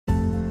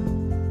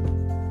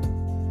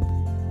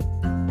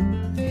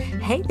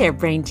Hey there,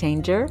 Brain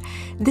Changer.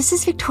 This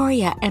is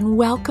Victoria, and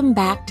welcome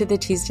back to the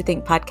Choose to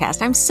Think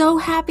podcast. I'm so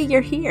happy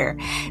you're here.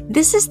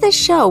 This is the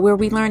show where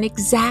we learn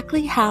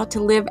exactly how to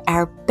live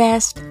our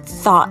best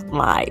thought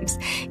lives.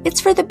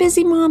 It's for the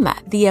busy mama,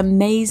 the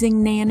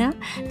amazing Nana,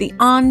 the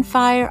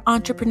on-fire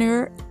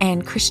entrepreneur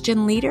and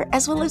Christian leader,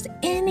 as well as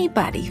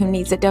anybody who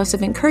needs a dose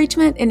of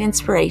encouragement and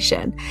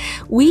inspiration.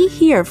 We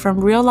hear from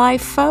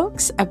real-life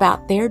folks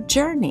about their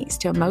journeys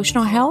to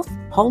emotional health,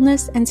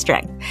 wholeness, and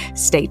strength.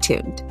 Stay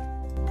tuned.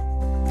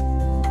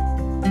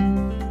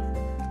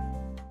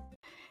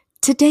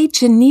 Today,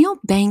 Janelle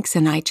Banks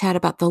and I chat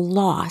about the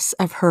loss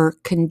of her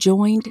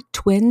conjoined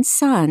twin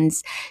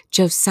sons,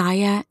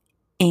 Josiah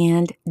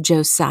and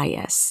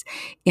Josias,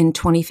 in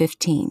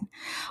 2015.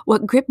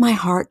 What gripped my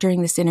heart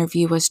during this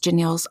interview was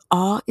Janelle's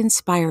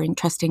awe-inspiring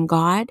trust in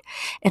God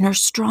and her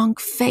strong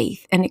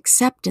faith and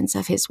acceptance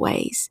of His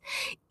ways,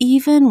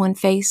 even when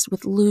faced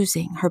with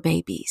losing her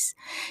babies.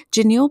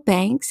 Janelle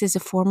Banks is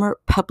a former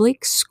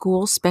public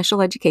school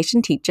special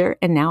education teacher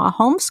and now a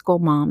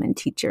homeschool mom and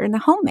teacher and a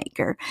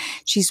homemaker.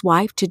 She's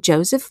wife to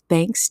Joseph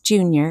Banks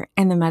Jr.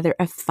 and the mother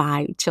of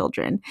 5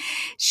 children.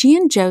 She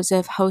and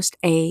Joseph host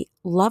a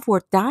Love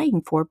Worth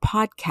Dying For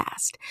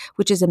podcast,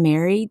 which is a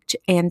marriage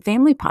and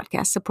family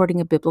podcast supporting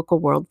a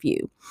biblical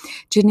worldview.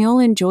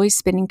 Janelle enjoys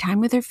spending time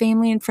with her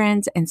family and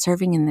friends and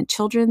serving in the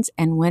children's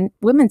and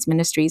women's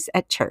ministries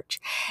at church.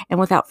 And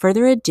without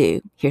further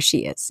ado, here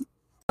she is.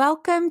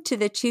 Welcome to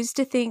the Choose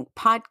to Think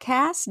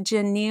podcast,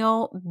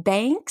 Janelle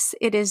Banks.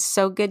 It is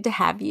so good to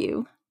have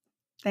you.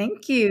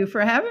 Thank you for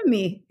having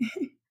me.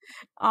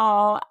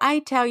 Oh, I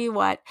tell you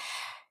what,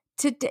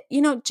 today,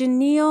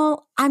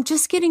 Janelle, I'm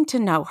just getting to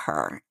know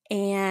her.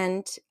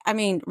 And I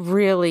mean,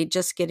 really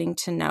just getting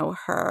to know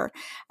her.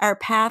 Our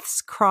paths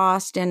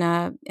crossed in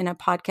a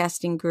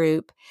podcasting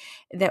group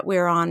that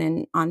we're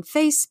on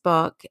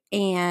Facebook.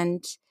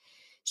 And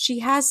she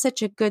has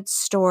such a good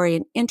story,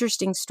 an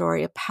interesting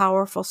story, a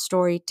powerful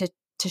story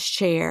to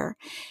share.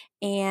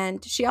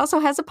 And she also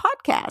has a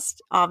podcast,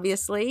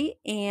 obviously.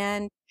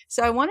 And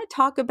so I want to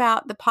talk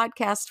about the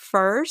podcast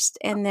first,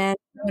 and then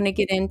I want to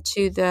get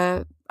into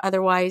the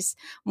otherwise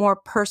more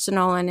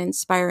personal and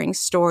inspiring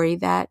story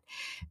that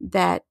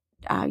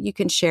you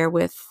can share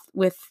with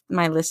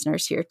my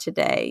listeners here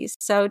today.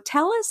 So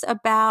tell us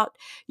about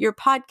your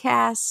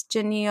podcast,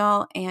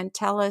 Janelle, and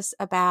tell us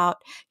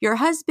about your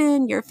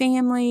husband, your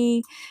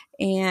family,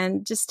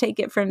 and just take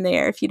it from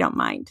there if you don't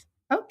mind.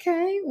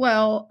 Okay.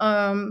 Well,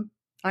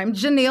 I'm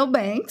Janelle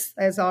Banks,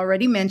 as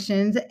already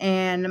mentioned,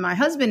 and my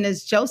husband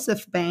is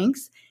Joseph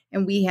Banks,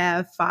 and we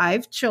have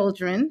 5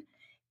 children.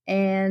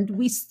 And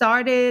we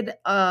started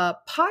a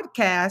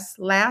podcast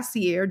last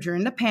year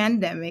during the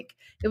pandemic.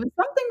 It was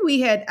something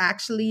we had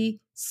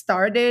actually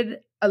started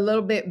a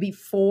little bit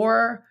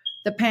before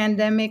the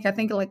pandemic, I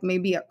think like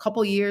maybe a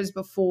couple years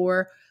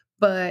before,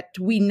 but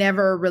we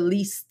never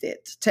released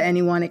it to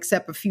anyone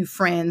except a few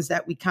friends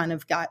that we kind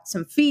of got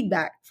some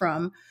feedback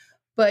from.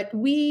 But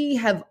we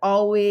have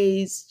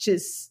always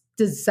just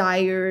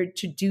desired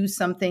to do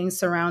something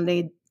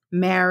surrounding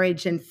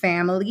marriage and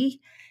family.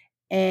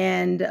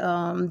 And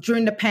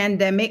during the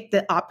pandemic,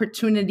 the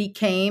opportunity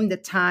came. The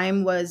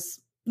time was,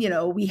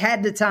 we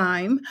had the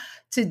time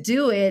to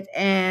do it.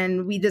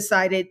 And we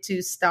decided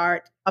to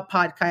start a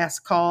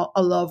podcast called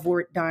A Love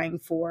Worth Dying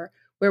For,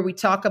 where we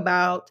talk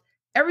about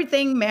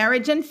everything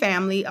marriage and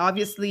family.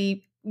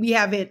 Obviously, we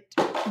haven't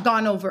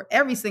gone over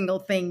every single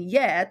thing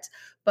yet,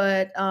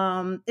 but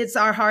it's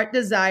our heart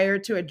desire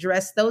to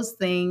address those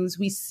things.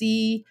 We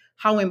see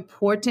how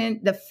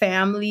important the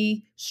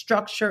family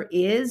structure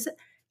is.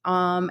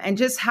 And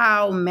just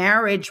how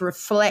marriage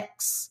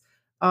reflects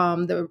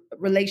the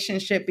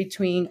relationship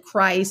between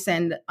Christ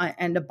and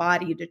the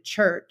body, the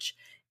church.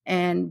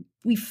 And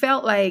we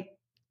felt like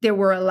there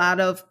were a lot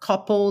of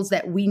couples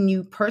that we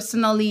knew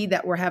personally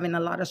that were having a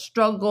lot of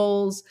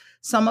struggles.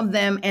 Some of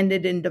them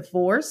ended in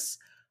divorce.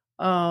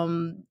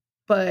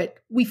 But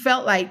we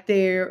felt like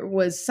there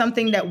was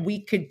something that we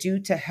could do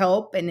to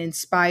help and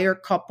inspire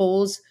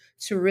couples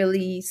to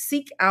really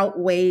seek out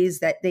ways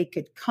that they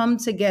could come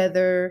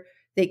together.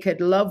 They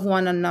could love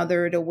one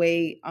another the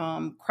way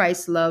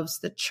Christ loves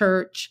the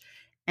church,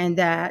 and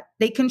that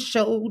they can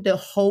show the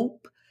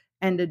hope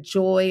and the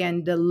joy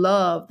and the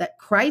love that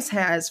Christ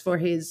has for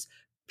His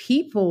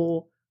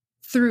people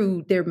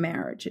through their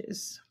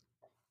marriages.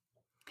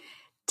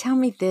 Tell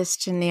me this,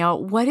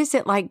 Janelle, what is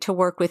it like to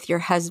work with your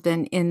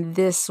husband in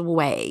this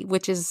way,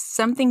 which is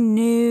something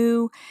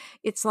new?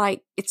 It's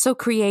like, it's so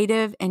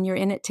creative and you're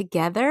in it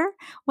together.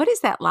 What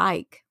is that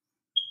like?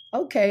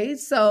 Okay,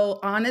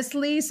 so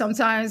honestly,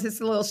 sometimes it's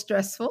a little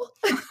stressful,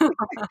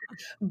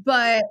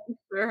 but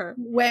Sure.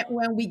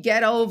 when we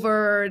get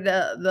over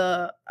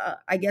the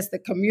I guess the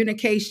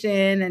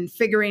communication and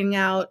figuring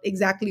out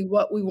exactly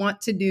what we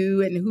want to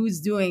do and who's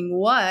doing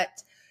what,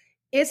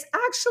 it's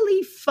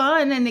actually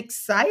fun and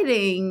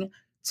exciting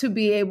to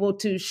be able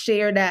to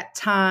share that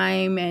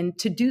time and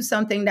to do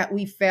something that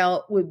we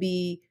felt would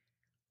be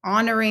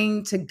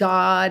honoring to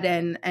God,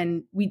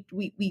 and we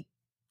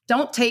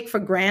don't take for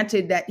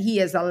granted that He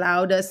has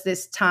allowed us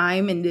this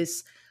time and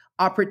this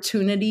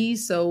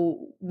opportunities.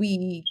 So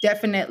we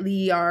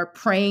definitely are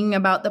praying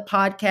about the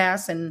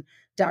podcast and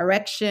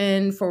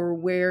direction for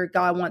where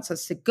God wants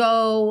us to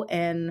go.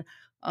 And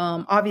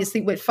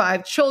obviously, with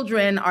 5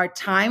 children, our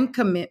time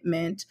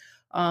commitment,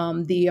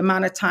 the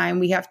amount of time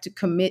we have to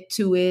commit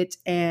to it,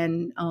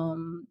 and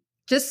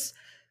just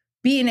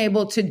being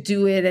able to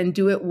do it and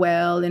do it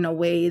well in a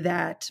way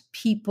that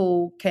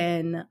people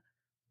can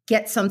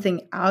get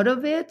something out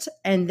of it,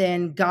 and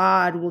then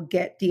God will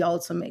get the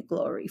ultimate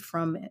glory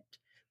from it.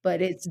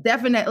 But it's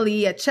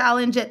definitely a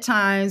challenge at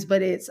times,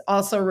 but it's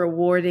also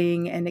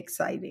rewarding and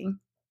exciting.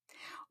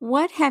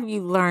 What have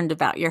you learned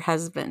about your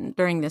husband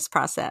during this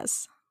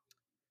process?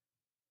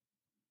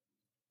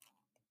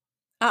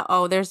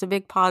 Uh-oh, there's a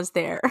big pause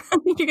there.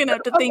 You're gonna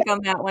have to think on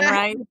that one,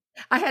 right?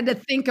 I had to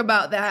think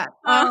about that.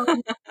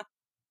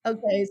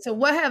 Okay, so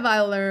what have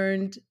I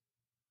learned?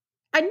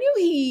 I knew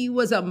he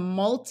was a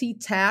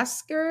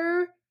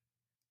multitasker.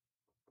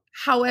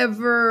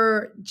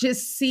 However,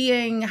 just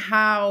seeing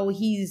how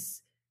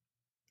he's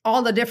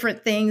all the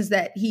different things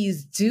that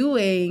he's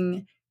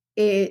doing,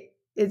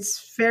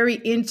 it's very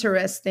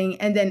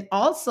interesting. And then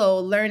also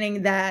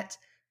learning that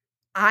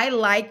I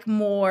like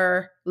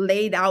more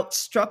laid out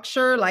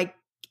structure, like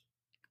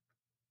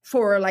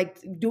for like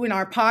doing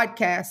our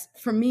podcast.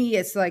 For me,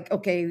 it's like,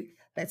 okay,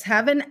 let's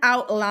have an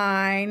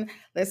outline.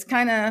 Let's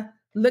kind of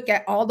look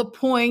at all the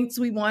points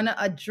we want to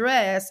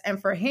address.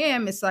 And for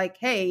him, it's like,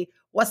 hey,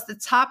 what's the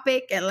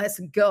topic? And let's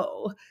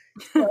go.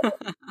 So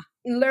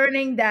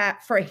learning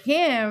that for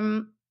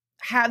him,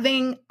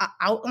 having an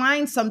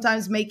outline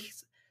sometimes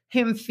makes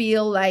him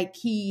feel like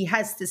he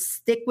has to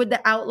stick with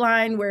the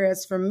outline.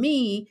 Whereas for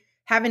me,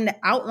 having the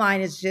outline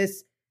is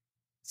just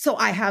so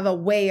I have a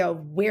way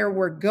of where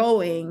we're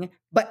going,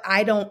 but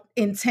I don't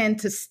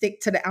intend to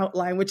stick to the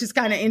outline, which is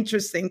kind of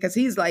interesting because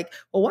he's like,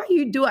 well, why do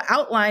you do an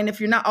outline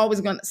if you're not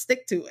always going to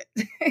stick to it?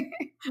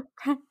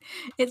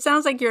 It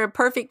sounds like you're a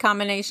perfect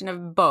combination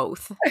of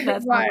both.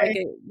 That sounds like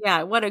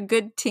yeah, what a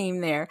good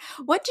team there.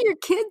 What do your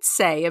kids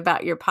say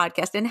about your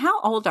podcast, and how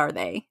old are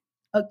they?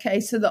 Okay,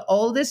 so the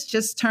oldest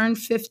just turned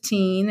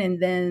 15,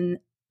 and then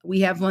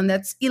we have one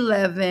that's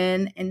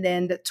 11, and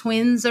then the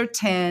twins are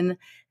 10,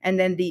 and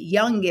then the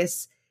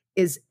youngest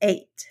is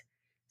 8.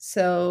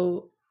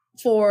 So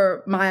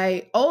for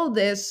my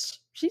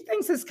oldest, she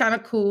thinks it's kind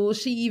of cool.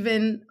 She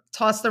even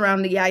tossed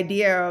around the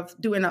idea of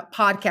doing a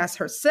podcast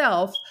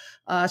herself.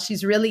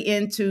 She's really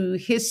into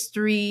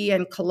history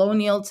and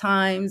colonial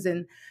times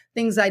and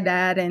things like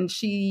that. And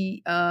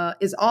she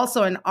is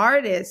also an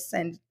artist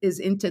and is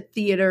into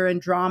theater and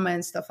drama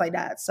and stuff like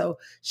that. So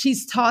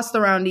she's tossed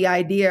around the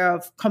idea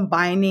of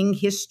combining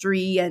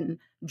history and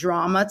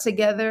drama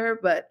together,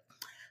 but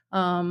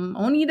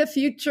only the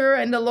future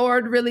and the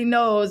Lord really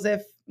knows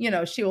if,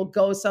 she will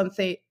go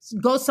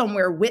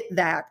somewhere with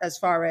that as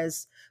far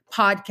as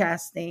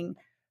podcasting.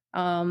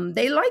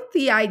 They like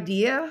the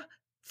idea.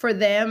 For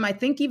them, I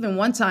think even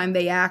one time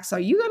they asked, are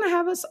you going to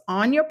have us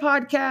on your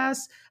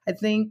podcast? I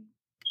think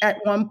at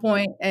one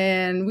point,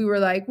 and we were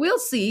like, we'll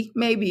see,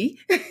 maybe.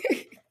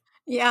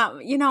 Yeah,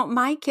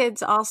 my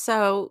kids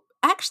also,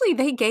 actually,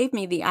 they gave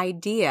me the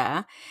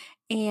idea,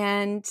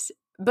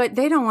 but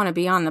they don't want to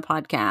be on the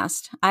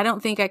podcast. I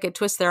don't think I could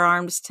twist their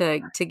arms to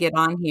get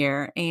on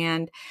here.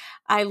 And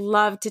I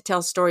love to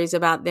tell stories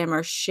about them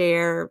or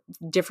share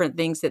different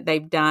things that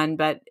they've done.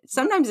 But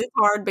sometimes it's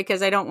hard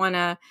because I don't want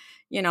to,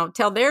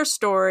 tell their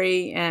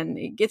story. And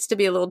it gets to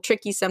be a little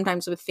tricky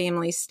sometimes with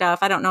family stuff.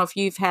 I don't know if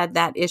you've had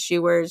that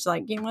issue where it's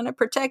like you want to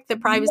protect the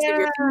privacy of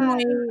your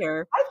family,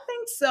 or I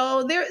think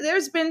so.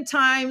 There's been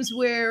times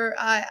where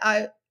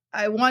I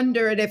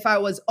wondered if I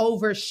was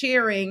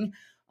oversharing.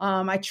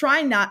 I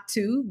try not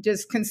to,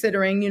 just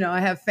considering, I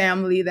have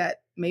family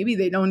that maybe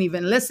they don't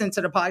even listen to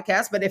the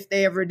podcast, but if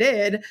they ever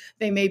did,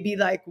 they may be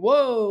like,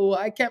 whoa,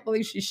 I can't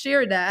believe she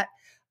shared that.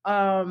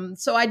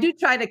 So I do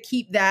try to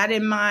keep that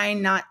in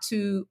mind, not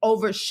to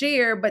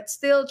overshare, but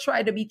still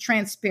try to be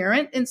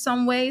transparent in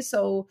some way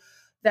so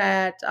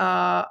that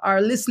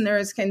our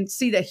listeners can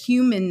see the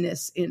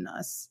humanness in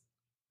us.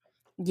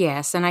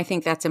 Yes, and I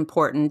think that's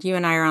important. You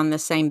and I are on the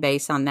same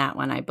base on that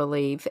one, I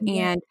believe.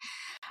 Yeah. And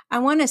I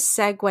want to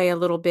segue a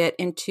little bit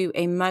into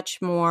a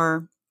much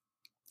more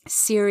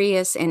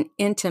serious and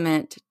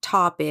intimate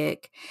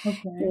topic.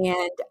 Okay.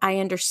 And I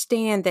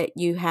understand that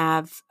you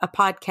have a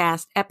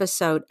podcast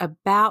episode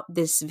about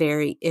this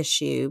very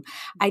issue.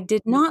 I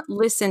did not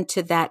listen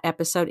to that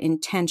episode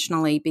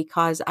intentionally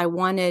because I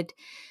wanted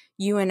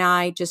you and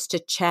I just to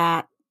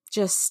chat,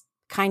 just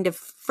kind of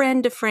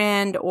friend to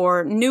friend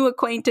or new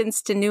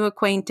acquaintance to new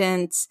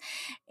acquaintance,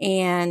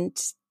 and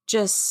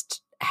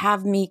just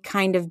have me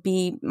kind of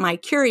be my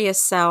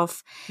curious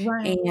self,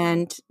 right,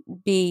 and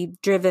be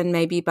driven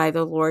maybe by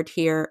the Lord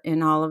here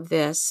in all of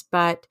this.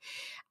 But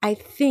I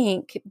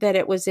think that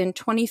it was in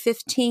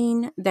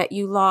 2015 that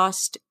you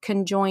lost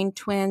conjoined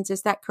twins.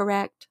 Is that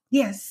correct?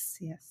 Yes.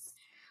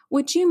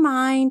 Would you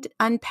mind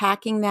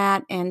unpacking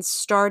that and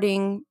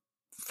starting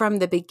from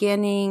the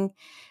beginning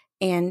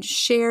and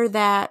share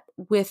that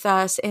with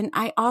us? And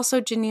I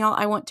also, Janelle,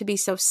 I want to be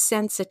so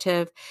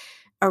sensitive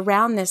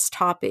around this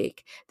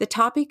topic. The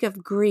topic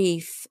of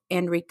grief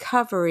and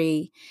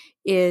recovery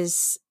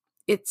it's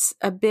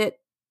a bit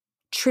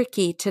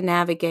tricky to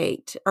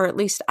navigate, or at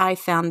least I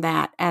found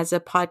that as a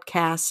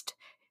podcast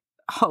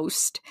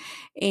host.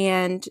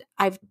 And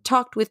I've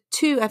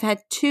had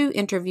two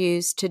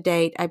interviews to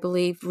date, I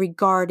believe,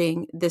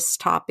 regarding this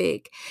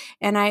topic.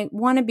 And I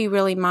want to be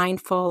really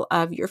mindful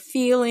of your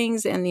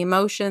feelings and the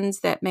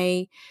emotions that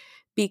may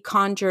be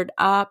conjured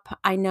up.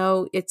 I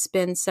know it's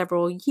been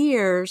several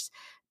years,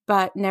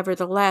 but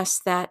nevertheless,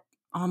 that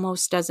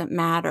almost doesn't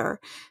matter.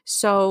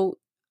 So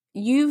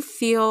you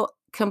feel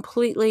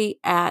completely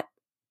at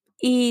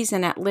ease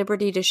and at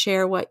liberty to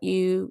share what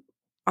you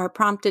are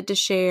prompted to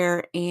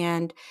share.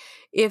 And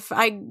if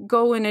I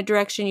go in a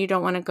direction you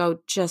don't want to go,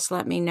 just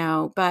let me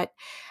know. But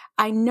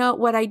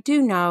what I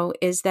do know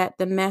is that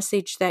the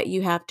message that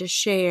you have to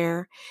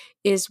share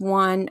is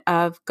one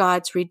of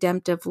God's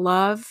redemptive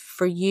love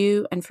for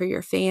you and for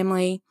your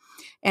family.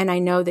 And I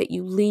know that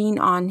you lean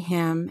on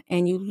Him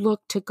and you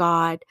look to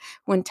God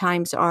when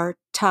times are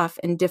tough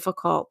and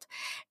difficult.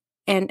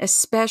 And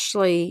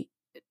especially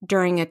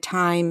during a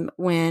time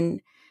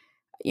when,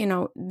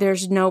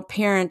 there's no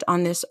parent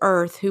on this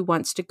earth who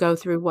wants to go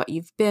through what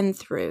you've been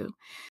through.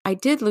 I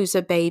did lose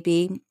a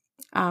baby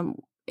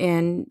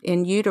in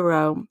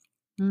utero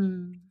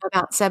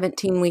about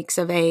 17 weeks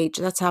of age.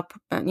 That's how,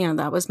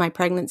 that was my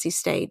pregnancy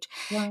stage.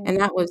 Wow. And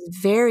that was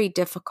very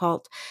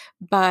difficult.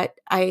 But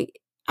I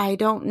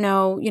don't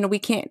know, we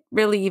can't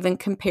really even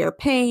compare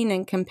pain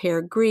and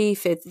compare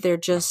grief. They're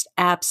just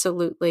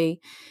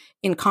absolutely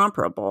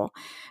incomparable.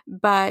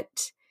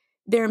 But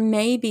there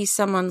may be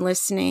someone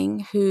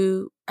listening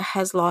who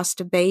has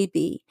lost a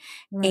baby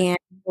and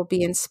will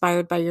be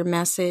inspired by your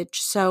message.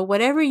 So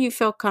whatever you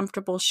feel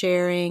comfortable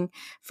sharing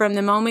from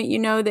the moment you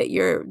know that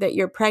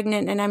you're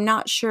pregnant, and I'm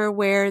not sure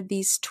where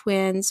these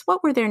twins,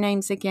 what were their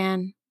names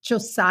again?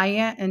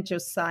 Josiah and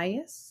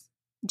Josias.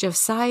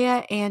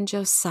 Josiah and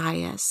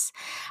Josias.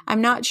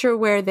 I'm not sure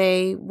where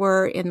they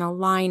were in the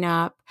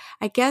lineup.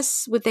 I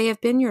guess, would they have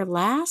been your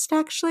last,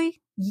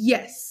 actually?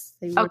 Yes.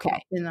 They were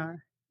okay. In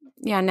our...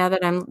 Yeah, now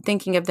that I'm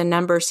thinking of the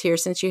numbers here,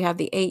 since you have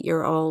the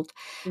 8-year-old.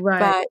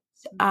 Right.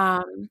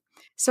 But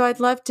so I'd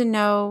love to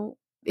know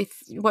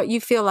what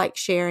you feel like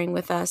sharing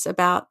with us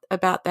about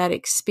that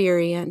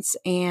experience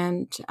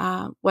and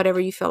whatever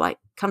you feel like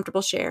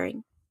comfortable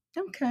sharing.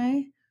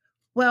 Okay.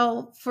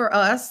 Well, for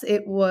us,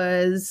 it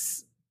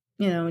was,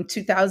 in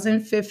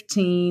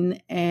 2015,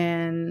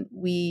 and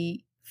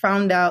we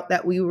found out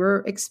that we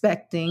were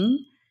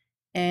expecting.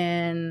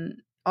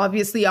 And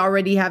obviously,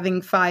 already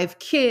having 5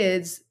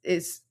 kids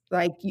is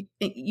like,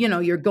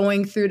 you're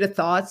going through the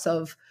thoughts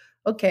of,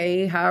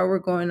 okay, how are we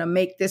going to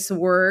make this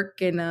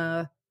work in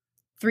a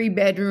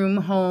 3-bedroom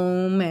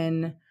home?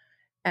 And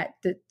at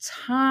the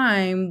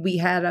time, we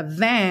had a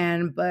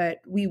van,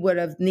 but we would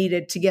have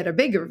needed to get a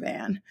bigger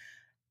van.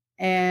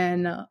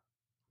 And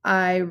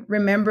I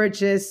remember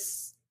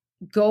just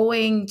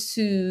going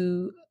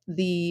to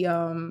the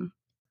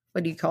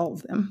what do you call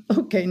them?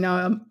 Okay,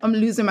 now I'm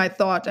losing my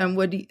thought. And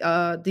the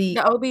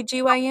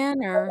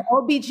OBGYN or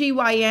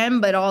OBGYN,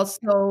 but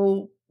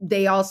also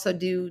they also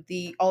do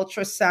the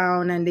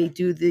ultrasound and they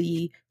do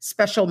the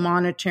special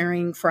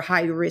monitoring for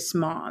high risk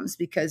moms,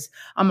 because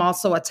I'm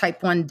also a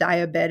type 1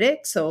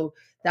 diabetic, so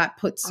that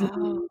puts me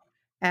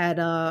in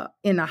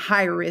a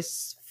high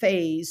risk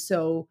phase.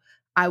 So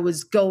I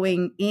was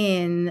going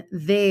in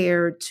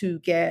there to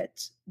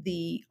get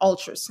the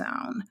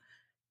ultrasound.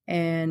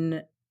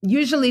 And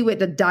usually with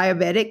the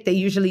diabetic, they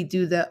usually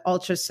do the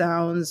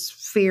ultrasounds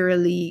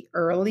fairly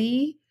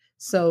early.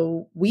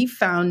 So we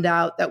found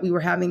out that we were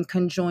having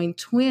conjoined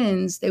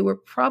twins. They were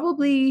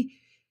probably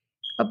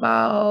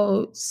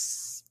about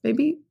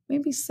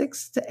maybe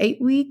 6 to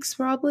 8 weeks,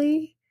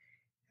 probably.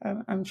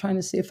 I'm trying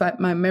to see if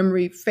my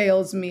memory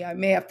fails me. I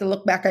may have to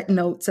look back at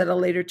notes at a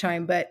later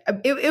time, but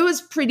it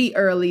was pretty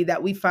early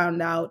that we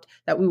found out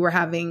that we were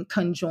having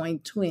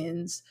conjoined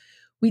twins.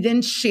 We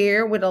didn't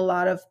share with a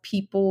lot of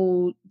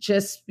people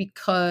just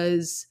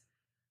because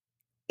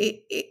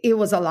it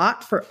was a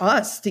lot for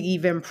us to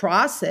even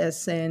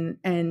process, and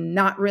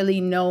not really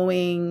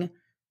knowing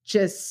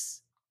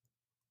just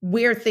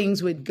where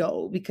things would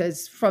go,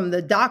 because from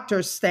the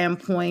doctor's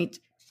standpoint,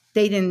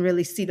 they didn't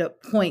really see the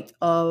point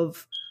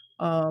of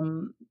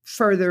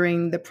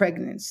furthering the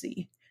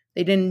pregnancy.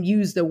 They didn't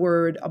use the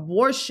word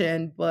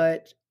abortion,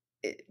 but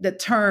the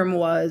term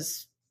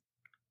was,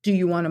 do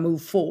you want to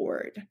move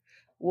forward?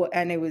 Well,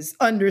 and it was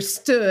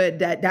understood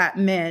that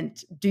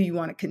meant, do you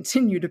want to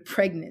continue the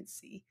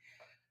pregnancy?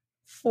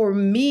 For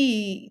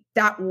me,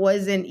 that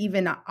wasn't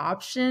even an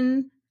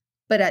option.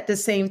 But at the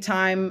same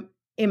time,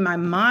 in my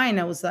mind,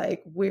 I was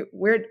like,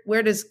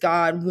 where does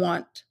God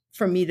want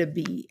for me to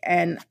be?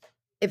 And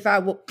if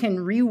I can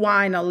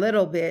rewind a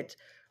little bit,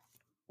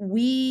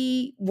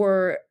 we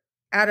were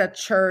at a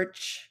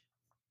church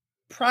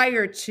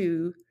prior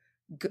to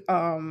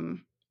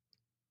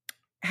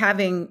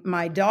having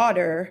my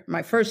daughter,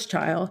 my first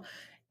child,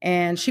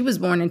 and she was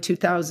born in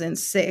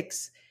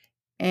 2006.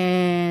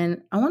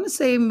 And I want to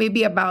say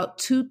maybe about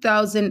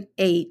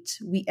 2008,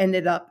 we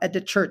ended up at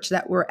the church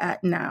that we're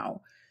at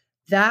now.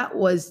 That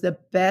was the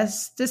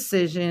best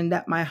decision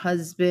that my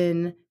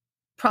husband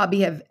probably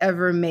have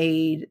ever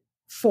made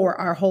for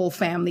our whole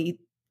family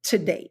to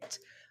date.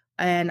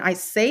 And I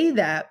say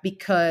that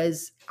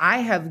because I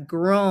have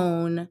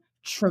grown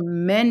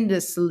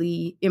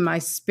tremendously in my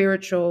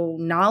spiritual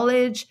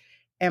knowledge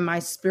and my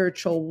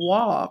spiritual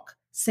walk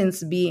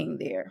since being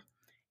there.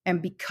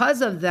 And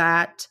because of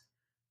that,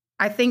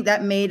 I think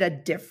that made a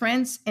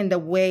difference in the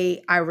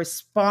way I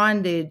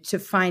responded to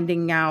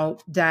finding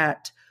out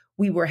that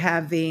we were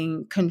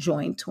having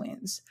conjoined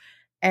twins.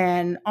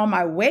 And on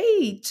my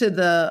way to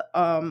the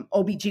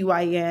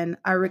OBGYN,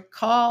 I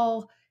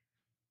recall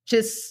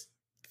just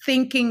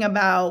thinking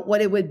about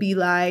what it would be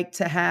like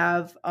to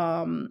have,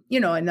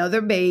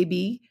 another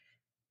baby,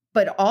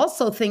 but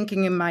also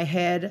thinking in my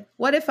head,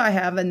 what if I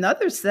have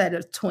another set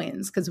of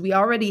twins? Because we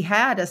already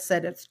had a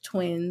set of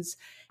twins.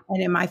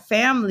 And in my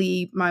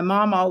family, my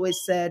mom always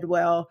said,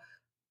 well,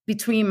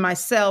 between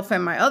myself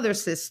and my other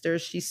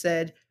sisters, she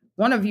said,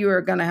 one of you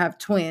are going to have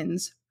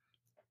twins.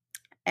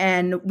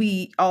 And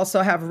we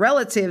also have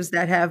relatives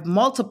that have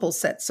multiple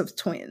sets of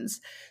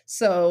twins.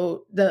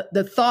 So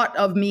the thought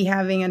of me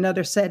having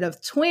another set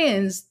of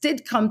twins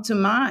did come to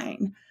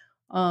mind.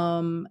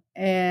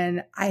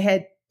 And I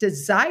had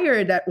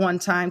desired at one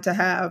time to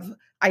have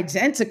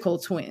identical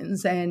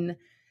twins. And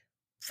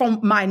from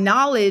my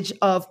knowledge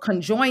of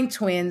conjoined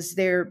twins,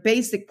 they're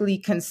basically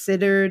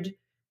considered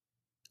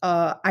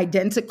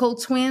identical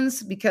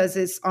twins because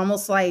it's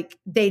almost like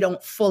they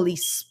don't fully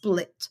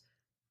split,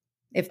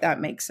 if that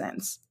makes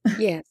sense.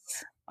 Yes.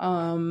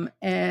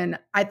 And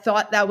I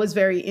thought that was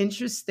very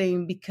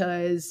interesting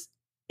because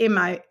in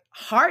my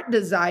heart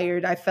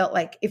desired, I felt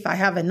like if I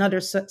have another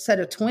set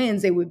of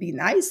twins, it would be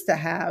nice to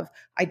have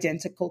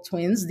identical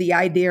twins. The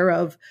idea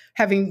of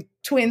having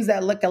twins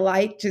that look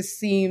alike just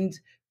seemed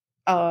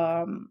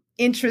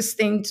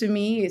interesting to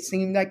me. It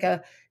seemed like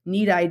a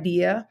neat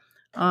idea.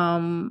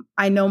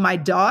 I know my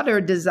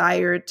daughter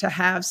desired to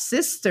have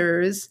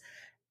sisters,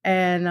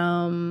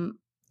 and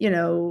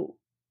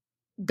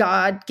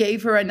God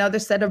gave her another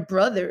set of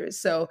brothers.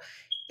 So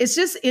it's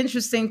just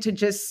interesting to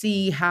just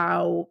see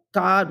how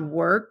God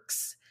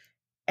works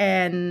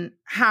and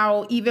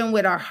how even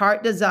with our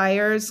heart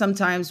desires,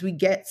 sometimes we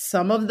get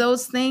some of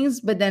those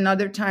things, but then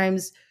other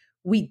times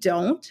we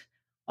don't.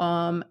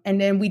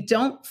 And then we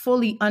don't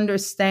fully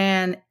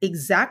understand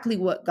exactly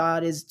what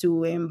God is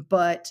doing.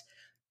 But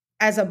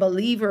as a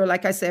believer,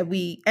 like I said,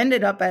 we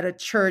ended up at a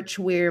church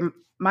where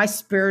my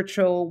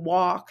spiritual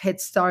walk had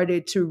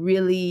started to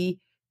really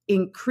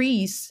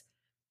increase,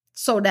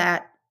 so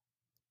that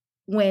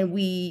when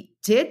we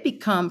did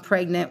become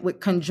pregnant with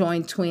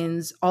conjoined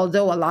twins,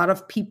 although a lot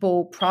of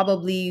people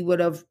probably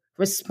would have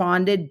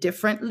responded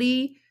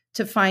differently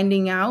to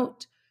finding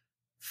out,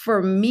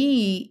 for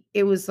me,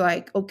 it was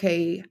like,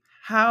 okay,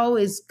 how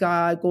is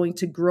God going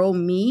to grow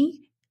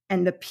me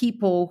and the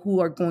people who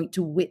are going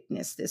to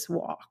witness this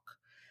walk?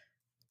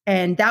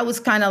 And that was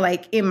kind of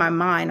like in my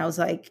mind. I was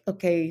like,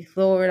 okay,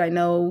 Lord, I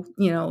know,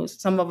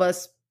 some of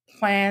us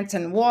plant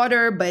and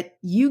water, but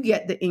you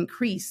get the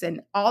increase.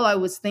 And all I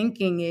was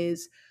thinking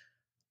is,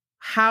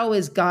 how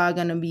is God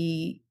going to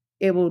be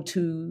able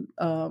to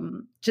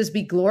just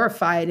be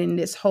glorified in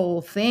this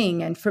whole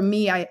thing? And for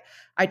me, I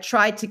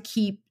tried to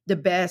keep the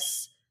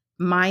best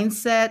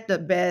mindset, the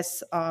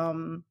best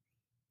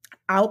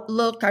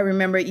outlook. I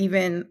remember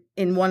even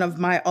in one of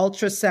my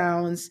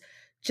ultrasounds,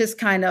 just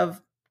kind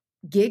of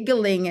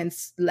giggling and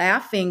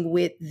laughing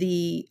with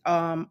the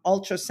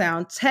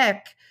ultrasound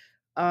tech,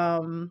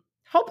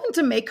 hoping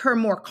to make her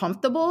more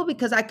comfortable,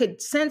 because I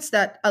could sense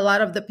that a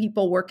lot of the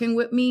people working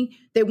with me,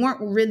 they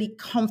weren't really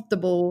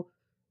comfortable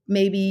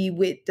maybe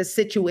with the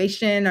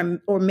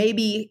situation, or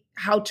maybe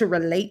how to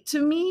relate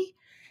to me.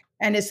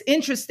 And it's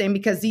interesting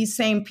because these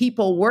same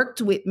people worked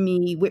with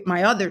me with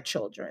my other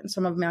children,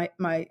 some of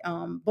my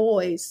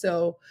boys.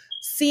 So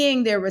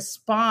seeing their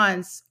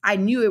response, I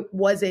knew it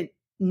wasn't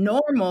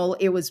normal.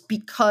 It was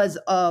because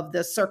of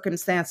the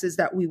circumstances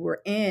that we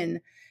were in.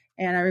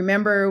 And I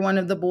remember one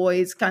of the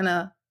boys kind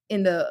of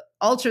in the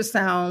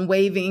ultrasound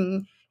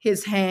waving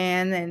his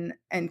hand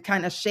and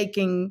kind of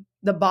shaking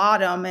the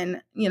bottom.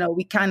 And,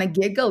 we kind of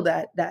giggled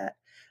at that.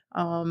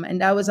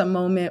 And that was a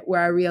moment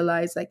where I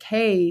realized, like,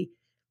 hey,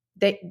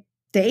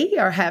 they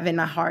are having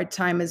a hard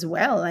time as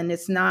well. And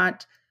it's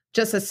not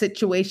just a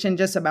situation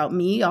just about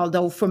me,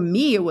 although for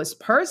me it was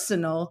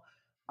personal.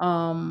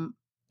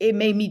 It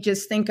made me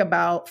just think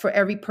about, for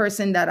every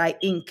person that I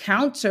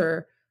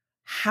encounter,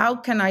 how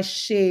can I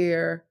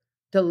share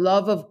the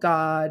love of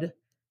God,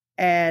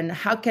 and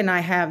how can I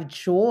have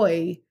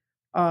joy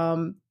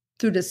through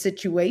the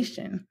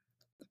situation?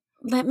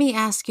 Let me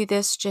ask you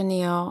this,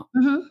 Janelle,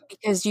 Mm-hmm.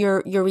 because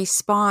your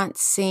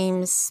response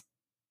seems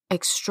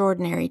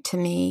extraordinary to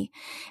me.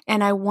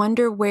 And I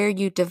wonder where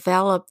you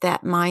developed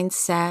that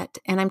mindset.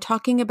 And I'm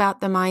talking about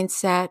the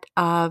mindset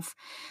of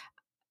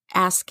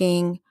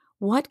asking,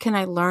 what can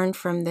I learn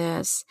from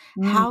this?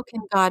 Mm, How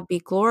can God be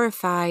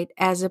glorified,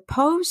 as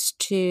opposed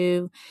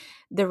to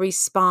the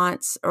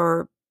response,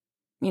 or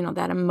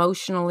that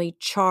emotionally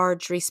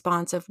charged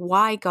response of,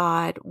 why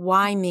God?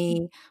 Why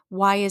me?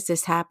 Why is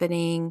this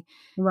happening?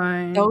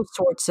 right. Those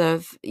sorts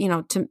of,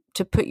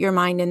 to put your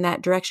mind in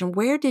that direction.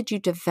 Where did you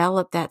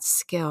develop that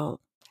skill?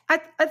 I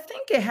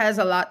think it has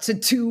a lot to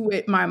do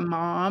with my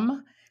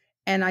mom.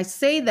 And I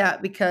say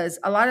that because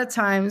a lot of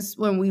times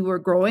when we were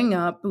growing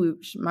up,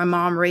 my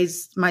mom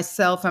raised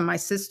myself and my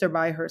sister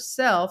by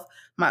herself.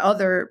 My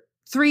other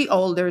three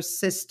older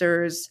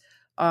sisters,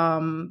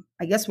 I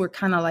guess we're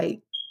kind of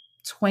like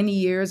 20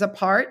 years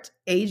apart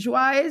age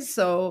wise.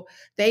 So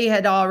they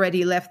had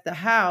already left the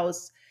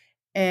house.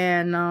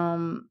 And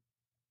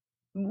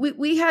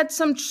we had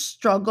some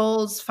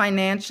struggles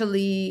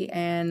financially.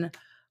 And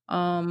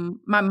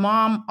my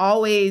mom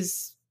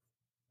always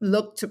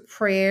looked to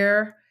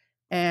prayer,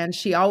 and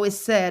she always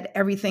said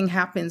everything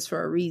happens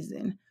for a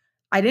reason.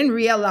 I didn't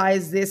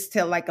realize this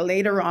till like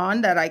later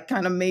on, that I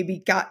kind of maybe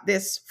got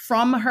this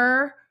from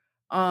her.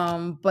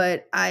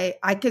 But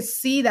I could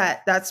see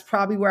that that's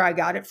probably where I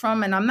got it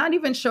from. And I'm not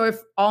even sure if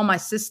all my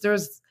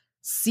sisters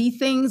see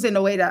things in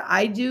the way that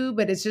I do,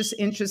 but it's just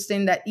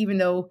interesting that even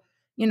though,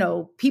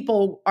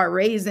 people are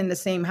raised in the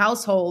same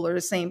household or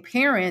the same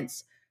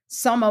parents,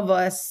 some of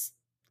us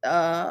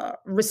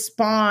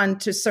respond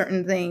to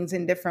certain things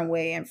in different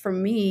way. And for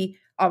me,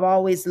 I've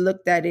always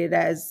looked at it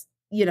as,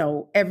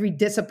 every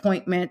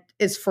disappointment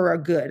is for a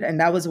good. And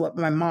that was what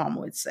my mom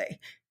would say.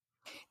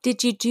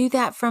 Did you do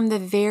that from the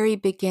very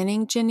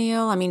beginning,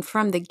 Janelle? I mean,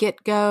 from the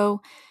get-go,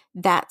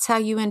 that's how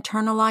you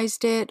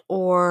internalized it?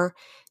 Or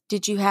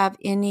did you have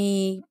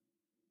any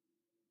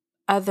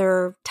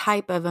other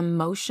type of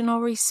emotional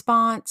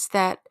response,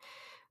 that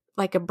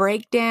like a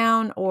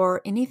breakdown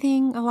or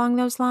anything along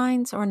those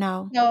lines, or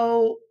no?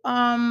 So,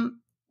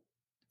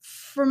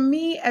 for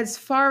me, as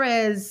far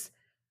as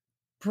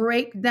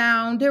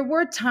breakdown, there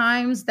were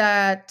times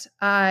that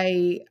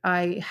I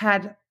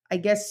had, I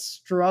guess,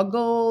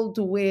 struggled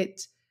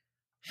with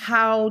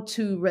how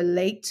to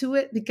relate to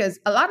it, because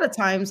a lot of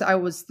times I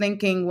was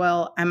thinking,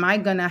 well, am I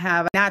going to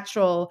have a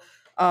natural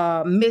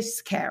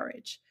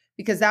miscarriage?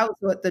 Because that was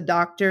what the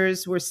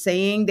doctors were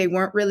saying. They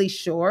weren't really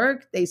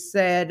sure. They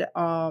said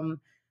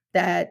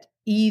that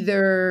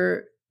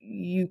either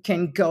you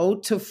can go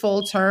to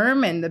full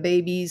term and the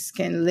babies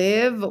can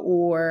live,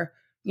 or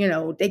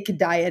they could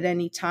die at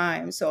any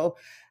time. So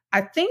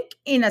I think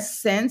in a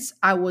sense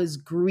I was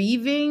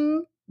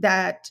grieving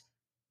that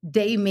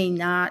they may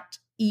not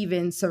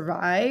even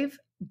survive,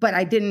 but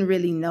I didn't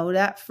really know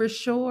that for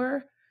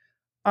sure.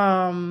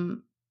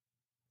 Um,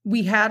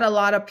 we had a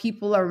lot of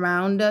people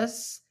around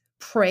us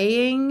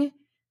praying,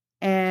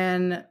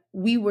 and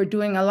we were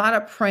doing a lot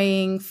of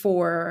praying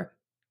for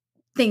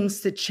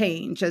things to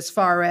change as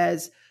far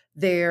as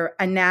their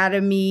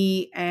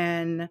anatomy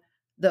and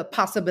the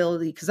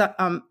possibility. Because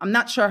I'm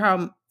not sure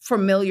how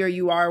familiar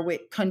you are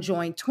with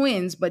conjoined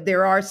twins, but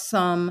there are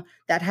some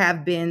that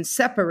have been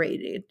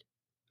separated.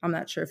 I'm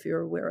not sure if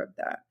you're aware of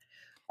that.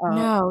 Um,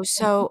 No,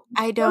 so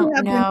I some don't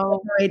have been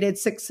know. separated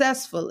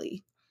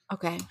successfully.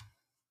 Okay.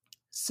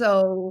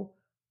 So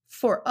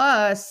for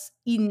us,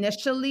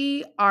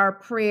 initially, our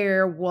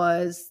prayer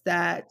was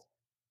that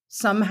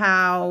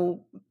somehow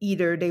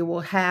either they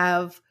will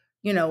have,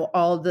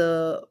 all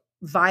the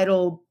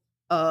vital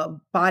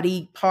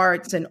body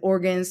parts and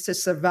organs to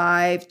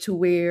survive to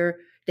where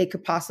they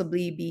could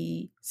possibly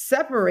be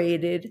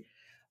separated.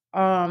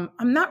 I'm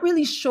not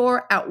really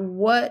sure at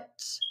what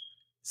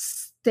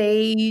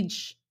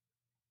stage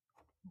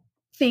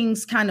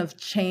things kind of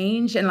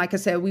change. And like I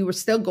said, we were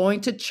still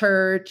going to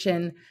church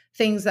and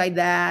things like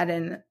that.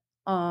 And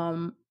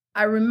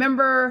I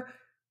remember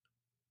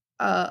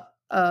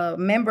a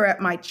member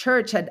at my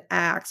church had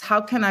asked,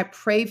 how can I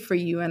pray for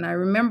you? And I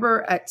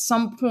remember at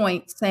some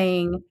point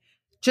saying,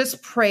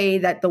 just pray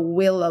that the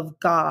will of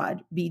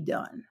God be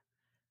done.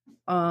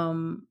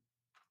 Um,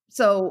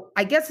 so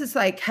I guess it's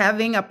like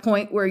having a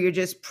point where you're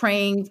just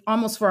praying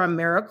almost for a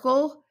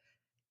miracle,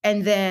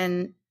 and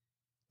then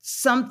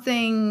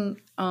something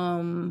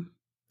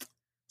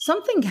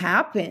something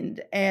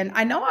happened. And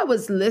I know I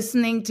was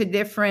listening to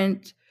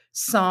different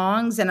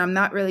songs, and I'm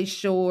not really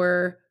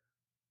sure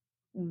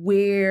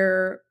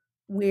where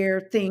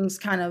things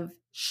kind of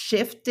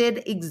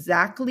shifted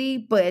exactly,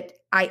 but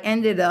I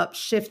ended up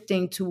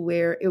shifting to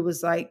where it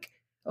was like,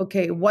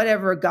 okay,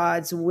 whatever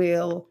God's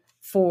will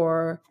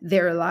for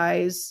their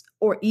lives,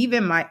 or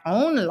even my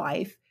own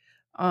life.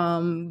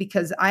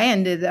 Because I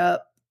ended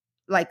up,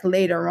 like,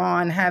 later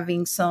on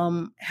having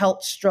some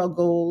health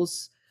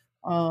struggles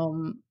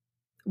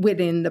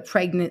within the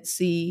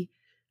pregnancy.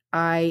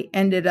 I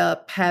ended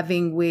up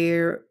having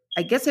where,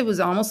 I guess it was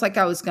almost like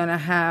I was going to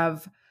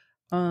have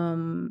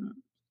um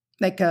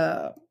like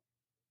a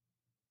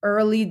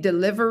early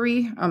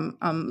delivery. I'm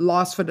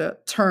lost for the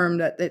term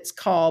that it's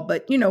called,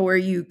 but where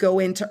you go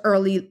into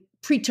early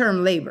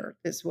preterm labor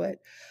is what.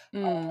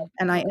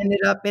 And I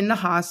ended up in the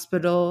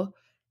hospital,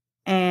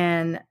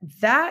 and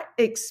that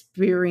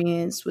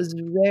experience was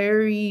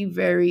very,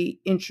 very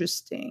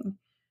interesting.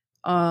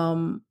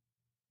 Um,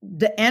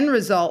 the end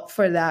result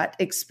for that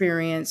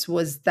experience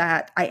was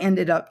that I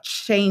ended up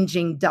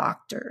changing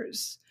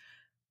doctors.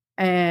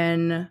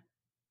 And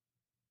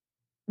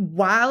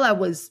while I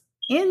was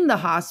in the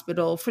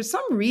hospital, for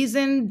some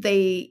reason,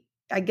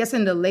 I guess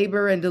in the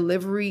labor and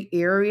delivery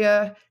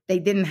area, they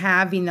didn't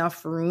have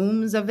enough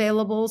rooms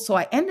available. So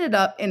I ended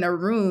up in a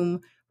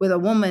room with a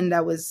woman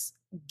that was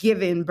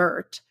giving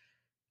birth.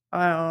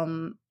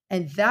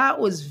 And that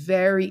was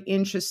very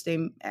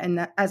interesting.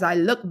 And as I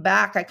look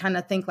back, I kind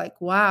of think like,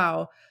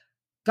 wow,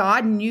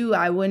 God knew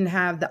I wouldn't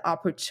have the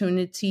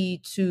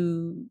opportunity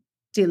to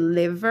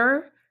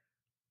deliver,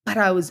 but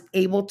I was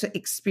able to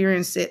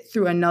experience it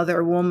through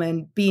another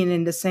woman being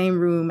in the same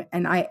room.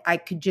 And I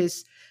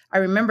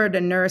remember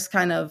the nurse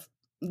kind of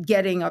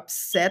getting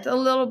upset a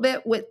little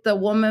bit with the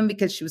woman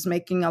because she was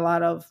making a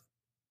lot of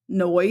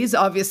noise,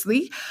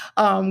 obviously,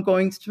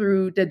 going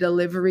through the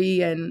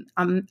delivery. And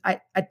I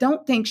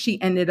don't think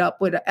she ended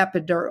up with an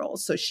epidural.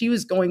 So she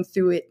was going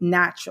through it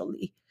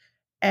naturally.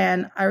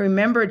 And I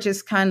remember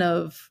just kind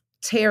of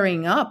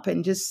tearing up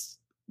and just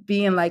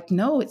being like,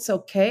 no, it's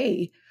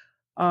okay.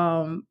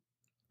 Um,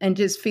 and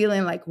just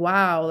feeling like,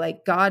 wow,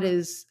 like God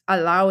is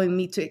allowing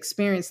me to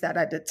experience that.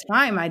 At the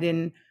time, I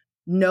didn't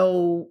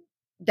know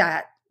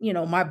that,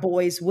 my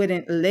boys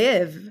wouldn't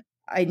live.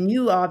 I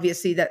knew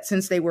obviously that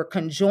since they were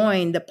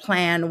conjoined, the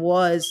plan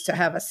was to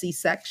have a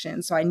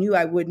C-section. So I knew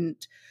I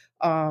wouldn't,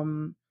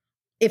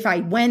 if I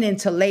went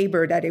into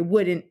labor, that it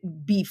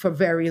wouldn't be for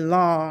very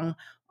long,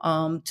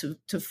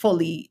 to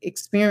fully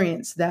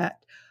experience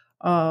that.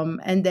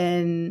 And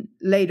then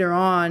later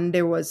on,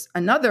 there was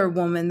another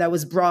woman that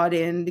was brought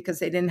in because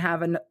they didn't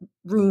have a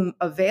room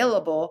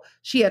available.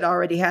 She had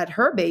already had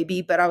her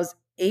baby, but I was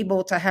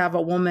able to have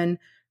a woman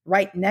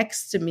right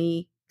next to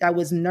me that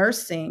was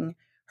nursing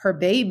her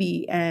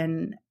baby.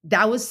 And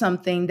that was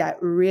something that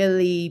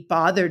really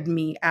bothered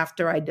me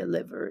after I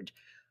delivered.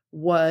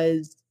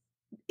 Was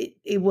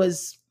it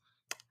was,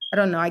 I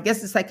don't know, I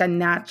guess it's like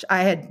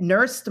I had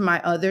nursed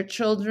my other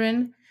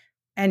children,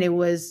 and it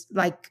was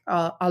like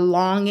a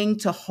longing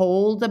to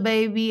hold the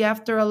baby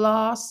after a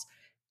loss,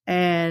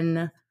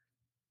 and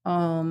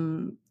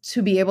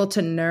to be able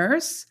to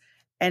nurse.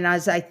 And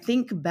as I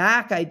think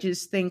back, I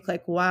just think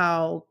like,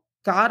 wow,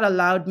 God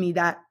allowed me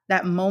that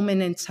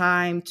moment in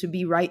time to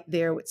be right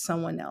there with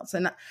someone else.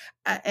 And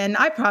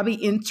I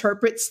probably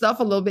interpret stuff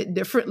a little bit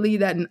differently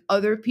than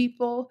other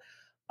people.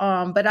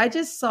 But I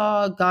just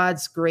saw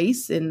God's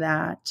grace in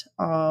that,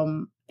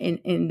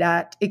 in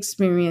that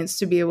experience,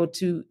 to be able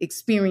to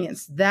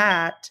experience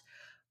that,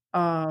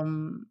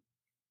 um,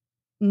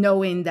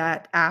 knowing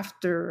that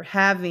after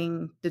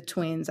having the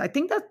twins. I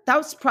think that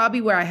was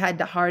probably where I had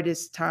the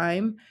hardest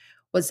time,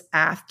 was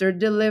after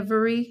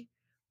delivery,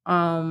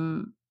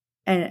 um,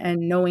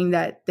 and knowing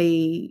that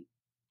they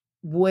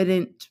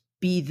wouldn't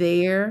be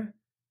there.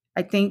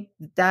 I think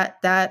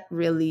that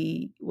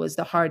really was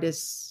the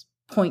hardest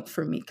point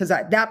for me, because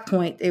at that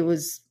point it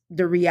was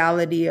the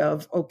reality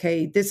of,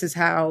 okay,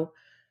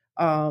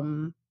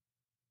 um,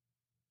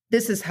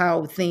 this is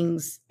how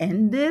things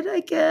ended,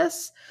 I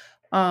guess.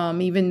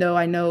 Even though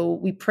I know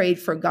we prayed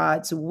for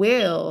God's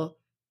will,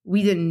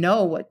 we didn't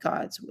know what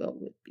God's will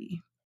would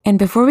be. And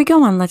before we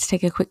go on, let's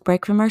take a quick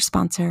break from our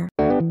sponsor.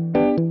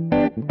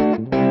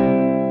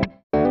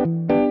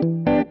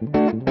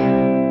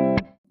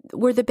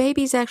 Were the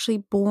babies actually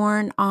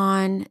born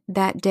on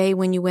that day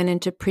when you went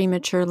into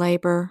premature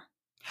labor?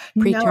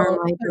 Preterm No,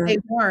 labor? they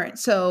weren't.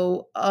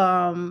 So,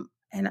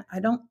 and I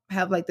don't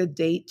have like the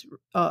date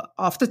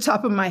off the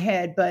top of my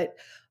head, but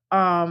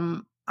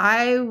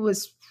I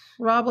was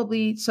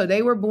probably, so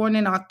they were born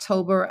in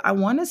October. I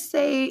want to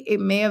say it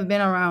may have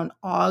been around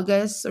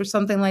August or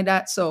something like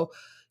that. So,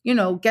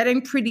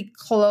 getting pretty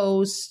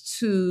close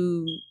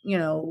to,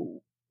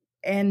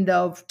 end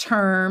of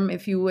term,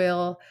 if you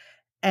will.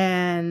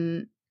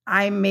 And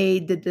I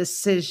made the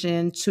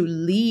decision to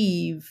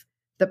leave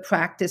the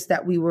practice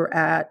that we were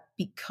at,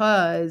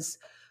 because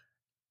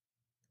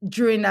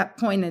during that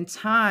point in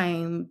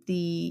time,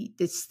 the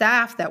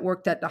staff that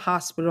worked at the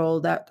hospital,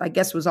 that I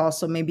guess was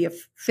also maybe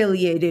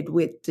affiliated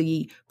with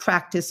the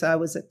practice I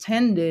was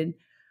attending,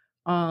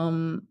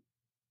 um,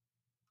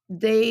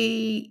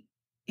 they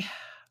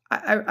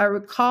I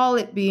recall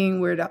it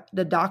being where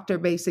the doctor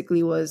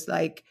basically was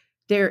like,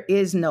 there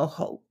is no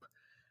hope.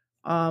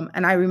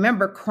 And I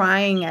remember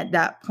crying at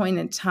that point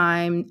in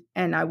time,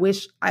 and I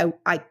wish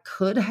I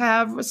could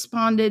have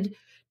responded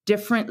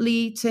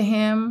differently to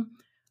him.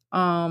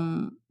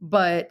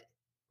 But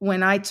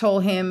when I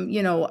told him,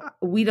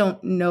 we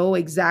don't know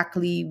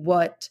exactly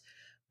what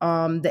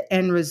the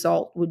end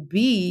result would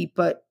be,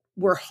 but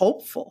we're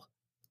hopeful.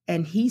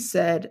 And he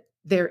said,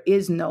 there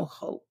is no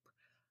hope.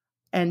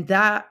 And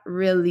that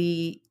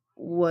really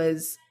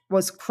was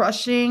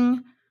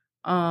crushing.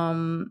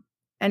 And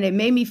it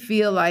made me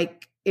feel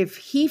like, if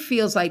he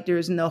feels like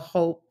there's no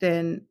hope,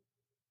 then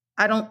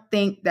I don't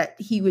think that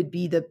he would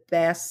be the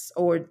best,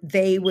 or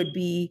they would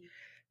be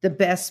the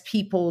best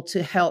people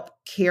to help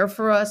care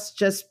for us,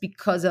 just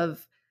because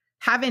of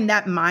having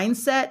that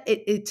mindset.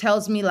 It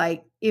tells me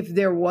like, if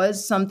there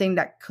was something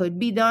that could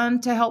be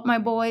done to help my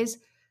boys,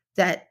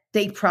 that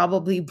they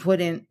probably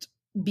wouldn't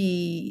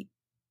be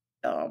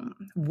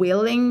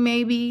willing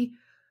maybe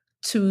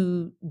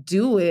to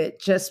do it,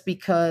 just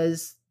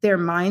because their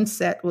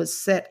mindset was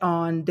set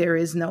on there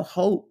is no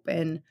hope.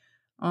 And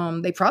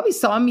they probably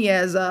saw me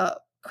as a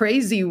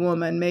crazy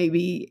woman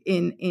maybe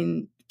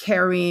in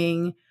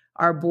carrying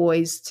our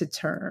boys to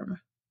term.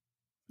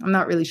 I'm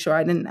not really sure.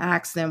 I didn't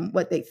ask them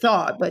what they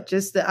thought, but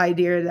just the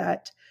idea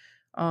that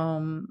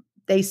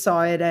they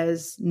saw it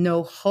as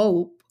no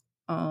hope,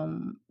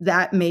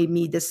 that made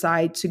me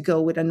decide to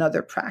go with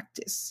another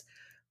practice.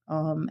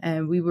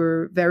 And we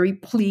were very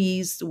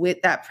pleased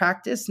with that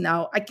practice.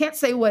 Now, I can't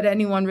say what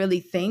anyone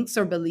really thinks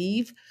or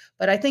believe,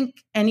 but I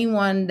think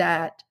anyone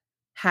that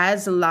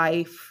has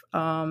life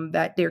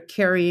that they're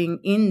carrying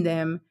in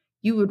them,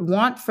 you would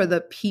want for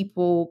the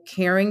people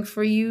caring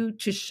for you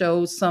to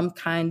show some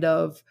kind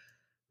of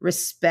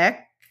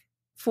respect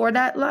for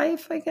that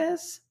life, I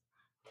guess.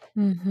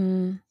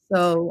 Mm-hmm.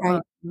 So,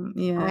 Right.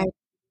 yeah. I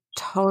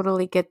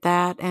totally get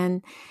that.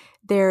 And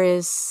there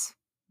is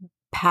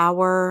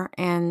power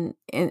and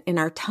in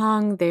our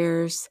tongue.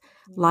 There's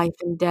life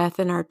and death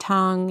in our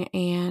tongue.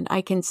 And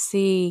I can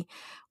see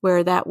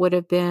where that would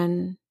have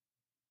been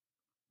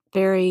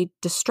very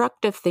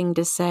destructive thing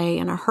to say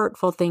and a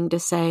hurtful thing to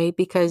say,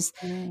 because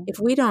Mm, if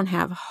we don't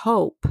have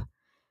hope,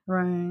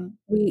 right.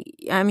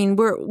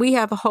 we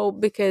have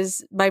hope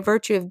because by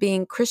virtue of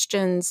being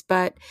Christians,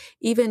 but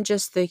even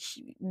just the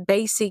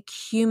basic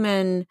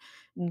human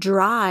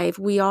drive,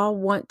 we all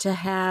want to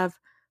have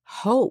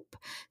hope.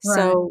 Right.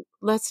 So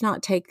let's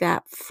not take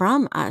that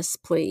from us,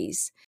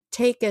 please.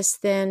 Take us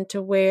then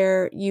to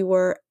where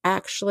you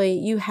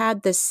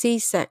had the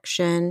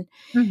C-section,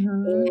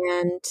 Hmm.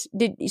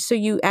 and so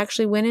you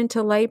actually went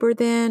into labor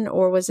then,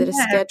 or was it a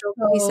Yeah. scheduled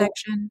So,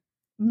 C-section?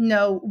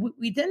 no,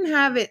 we didn't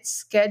have it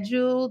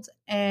scheduled.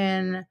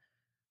 And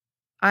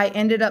I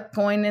ended up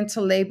going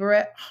into labor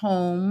at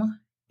home.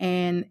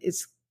 And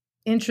it's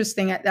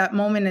interesting, at that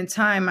moment in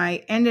time,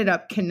 I ended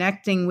up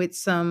connecting with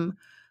some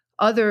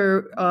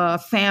other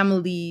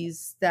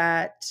families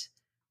that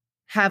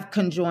have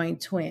conjoined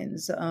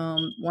twins.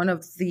 One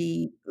of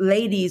the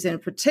ladies in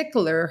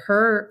particular,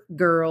 her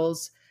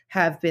girls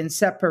have been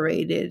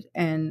separated,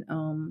 and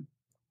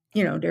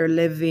they're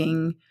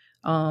living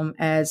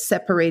as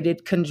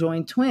separated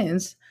conjoined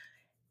twins.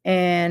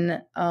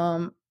 And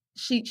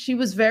she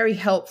was very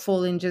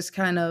helpful in just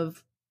kind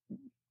of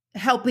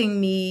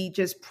helping me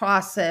just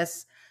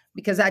process,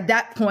 because at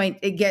that point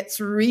it gets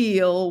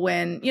real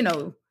when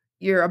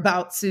you're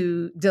about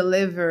to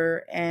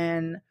deliver.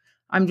 And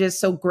I'm just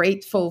so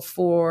grateful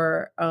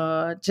for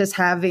just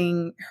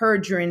having her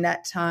during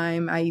that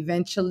time. I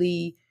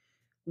eventually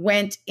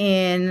went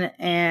in,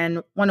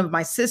 and one of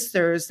my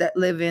sisters that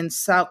live in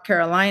South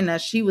Carolina,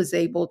 she was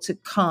able to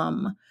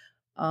come.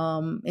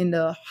 In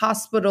the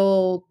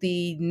hospital,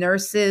 the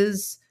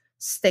nurses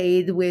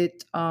stayed with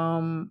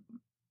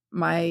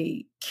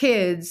my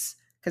kids,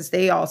 because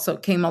they also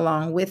came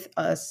along with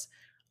us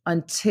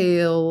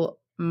until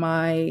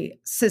my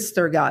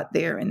sister got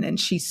there, and then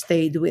she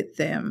stayed with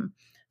them.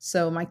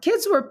 So my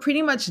kids were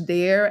pretty much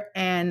there.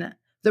 And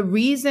the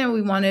reason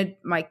we wanted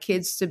my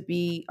kids to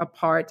be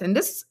apart, and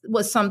this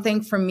was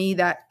something for me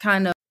that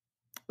kind of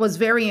was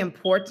very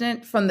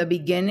important from the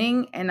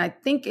beginning. And I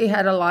think it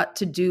had a lot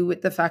to do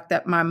with the fact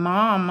that my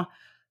mom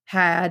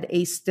had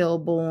a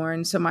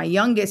stillborn. So my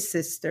youngest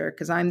sister,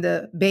 because I'm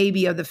the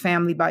baby of the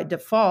family by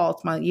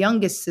default, my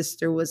youngest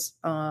sister was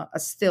a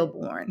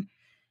stillborn.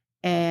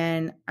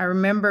 And I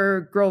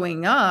remember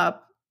growing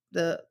up,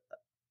 the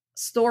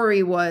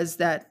story was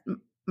that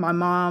my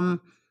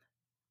mom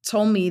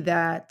told me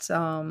that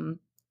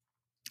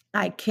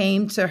I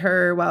came to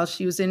her while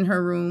she was in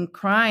her room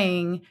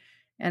crying,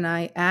 and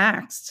I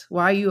asked,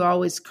 "Why are you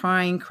always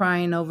crying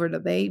over the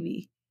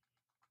baby?"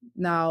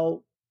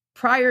 Now,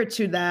 prior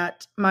to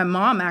that, my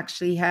mom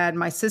actually had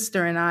my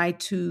sister and I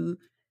to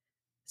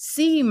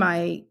see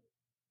my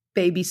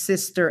baby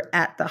sister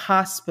at the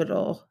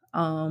hospital.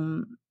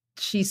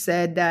 She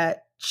said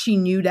that she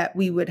knew that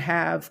we would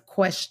have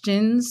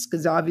questions,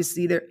 because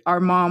obviously our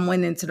mom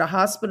went into the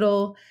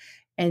hospital,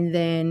 and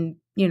then,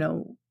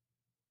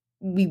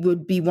 we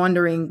would be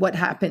wondering what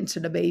happened to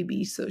the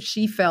baby. So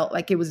she felt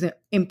like it was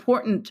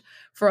important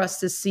for us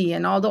to see.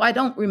 And although I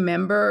don't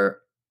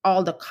remember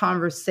all the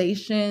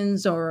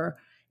conversations or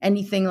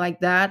anything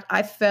like that,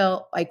 I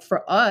felt like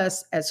for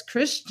us as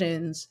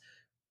Christians,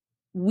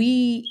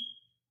 we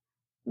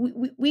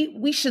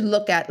we should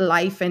look at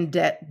life and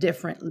death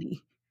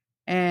differently.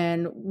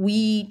 And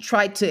we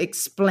tried to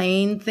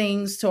explain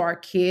things to our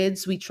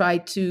kids. We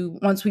tried to,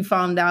 once we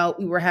found out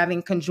we were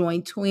having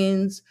conjoined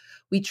twins,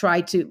 we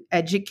tried to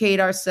educate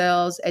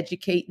ourselves,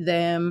 educate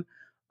them,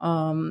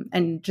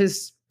 and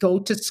just go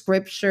to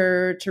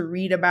scripture to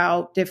read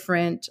about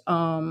different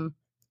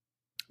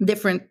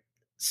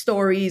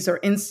stories or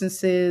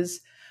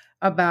instances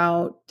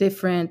about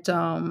different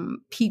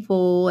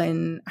people,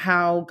 and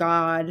how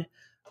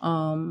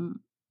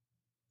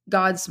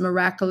God's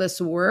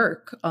miraculous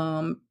work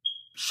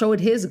showed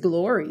His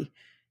glory.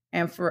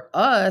 And for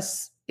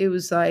us, it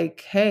was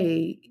like,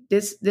 hey,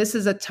 this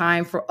is a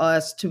time for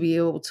us to be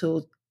able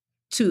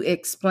to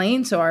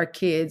explain to our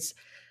kids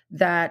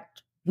that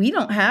we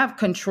don't have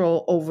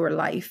control over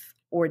life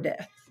or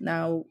death.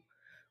 Now,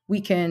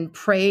 we can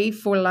pray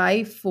for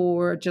life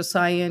for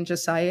Josiah and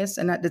Josias.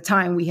 And at the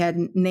time we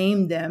hadn't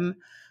named them,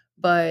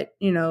 but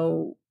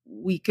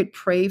we could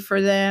pray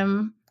for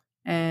them.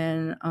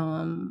 And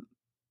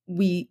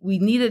we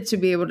needed to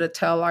be able to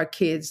tell our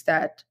kids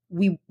that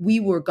we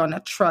were going to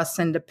trust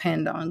and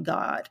depend on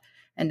God.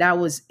 And that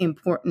was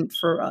important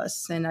for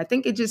us. And I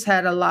think it just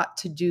had a lot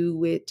to do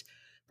with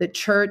the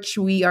church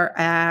we are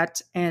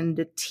at and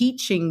the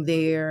teaching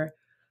there.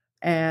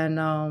 And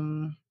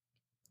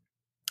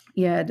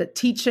the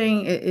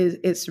teaching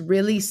is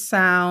really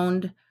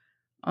sound.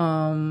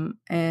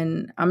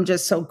 And I'm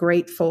just so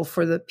grateful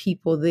for the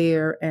people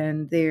there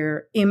and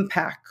their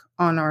impact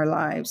on our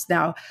lives.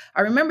 Now,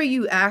 I remember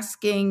you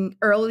asking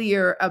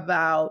earlier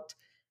about,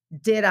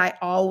 did I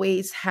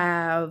always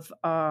have,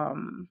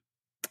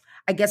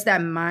 I guess,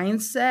 that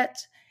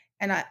mindset?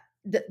 And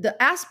the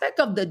aspect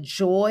of the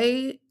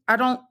joy, I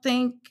don't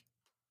think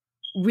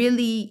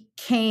really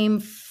came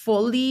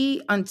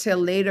fully until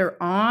later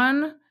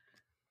on.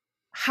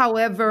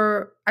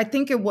 However, I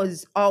think it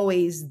was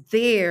always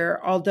there,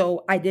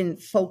 although I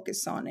didn't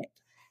focus on it.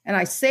 And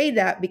I say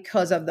that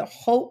because of the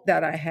hope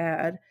that I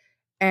had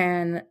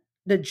and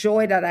the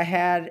joy that I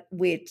had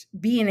with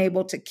being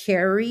able to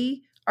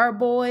carry our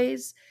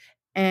boys.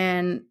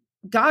 And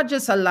God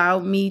just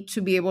allowed me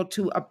to be able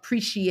to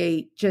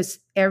appreciate just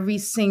every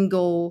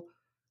single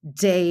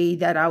day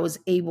that I was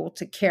able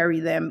to carry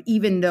them,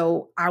 even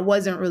though I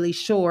wasn't really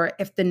sure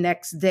if the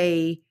next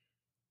day,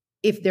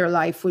 if their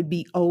life would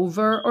be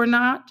over or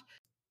not.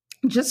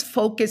 Just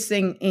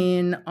focusing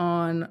in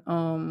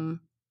on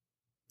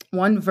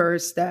one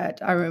verse that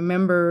I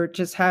remember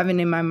just having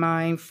in my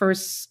mind, 1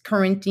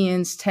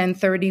 Corinthians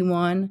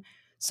 10:31.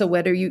 So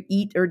whether you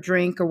eat or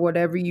drink or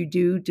whatever you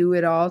do, do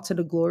it all to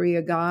the glory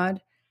of God.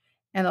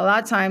 And a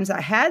lot of times I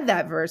had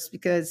that verse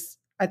because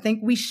I think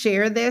we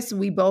share this,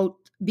 we both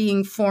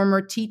being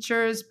former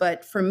teachers.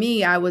 But for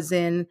me, I was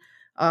in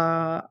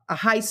a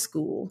high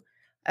school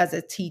as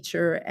a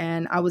teacher,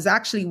 and I was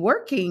actually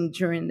working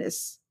during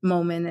this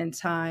moment in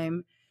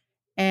time.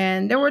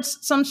 And there were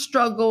some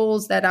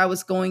struggles that I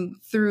was going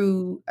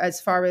through as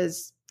far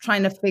as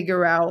trying to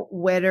figure out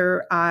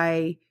whether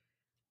I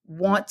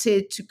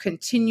wanted to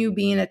continue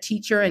being a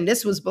teacher. And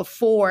this was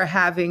before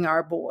having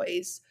our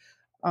boys,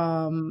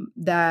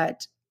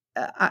 that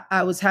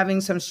I was having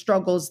some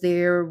struggles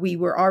there. We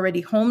were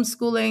already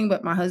homeschooling,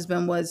 but my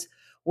husband was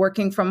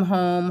working from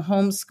home,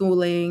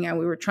 homeschooling, and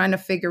we were trying to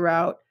figure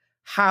out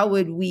how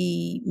would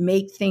we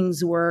make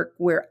things work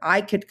where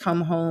I could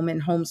come home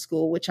and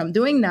homeschool, which I'm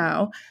doing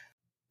now.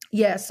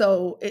 Yeah,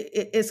 so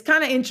it's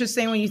kind of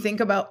interesting when you think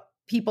about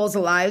people's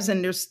lives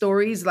and their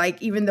stories.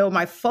 Like, even though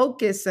my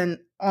focus and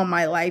on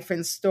my life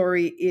and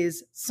story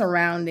is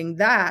surrounding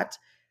that,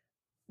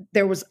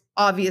 there was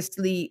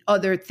obviously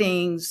other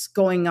things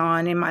going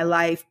on in my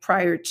life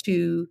prior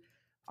to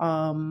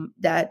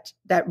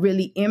that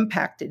really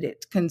impacted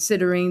it.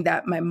 Considering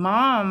that my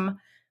mom,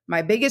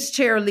 my biggest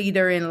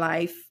cheerleader in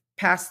life,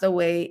 passed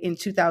away in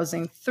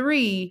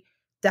 2003,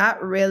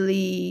 that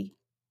really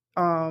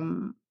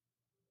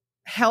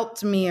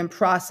helped me in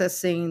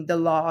processing the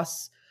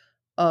loss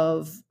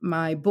of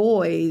my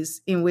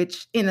boys, in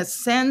which, in a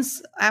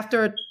sense,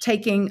 after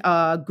taking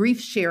a grief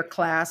share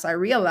class, I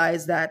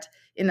realized that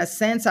in a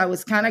sense, I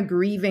was kind of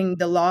grieving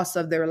the loss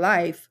of their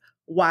life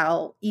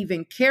while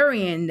even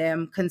carrying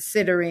them,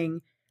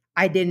 considering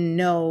I didn't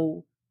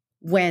know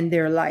when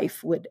their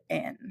life would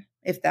end,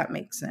 if that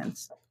makes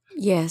sense.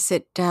 Yes,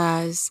 it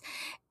does.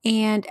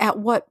 And at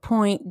what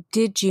point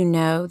did you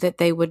know that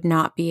they would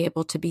not be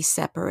able to be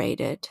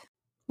separated?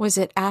 Was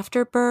it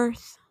after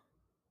birth?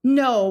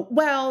 No,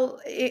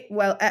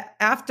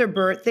 after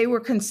birth, they were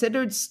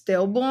considered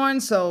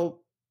stillborn. So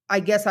I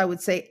guess I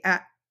would say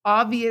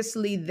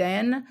obviously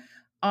then.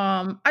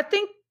 I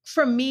think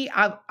for me,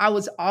 I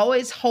was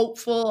always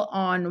hopeful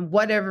on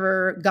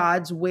whatever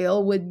God's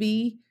will would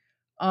be.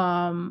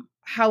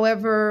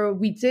 However,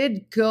 we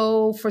did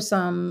go for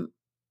some,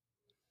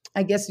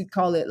 I guess you'd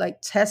call it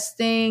like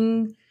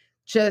testing,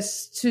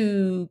 just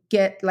to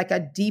get like a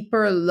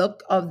deeper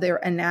look of their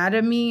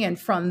anatomy. And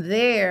from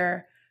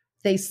there,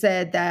 they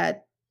said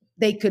that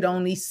they could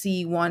only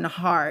see one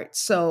heart.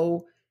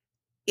 So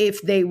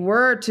if they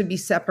were to be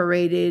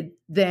separated,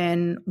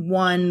 then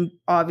one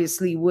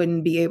obviously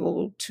wouldn't be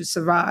able to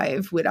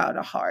survive without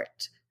a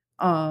heart.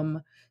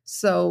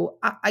 So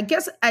I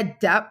guess at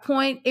that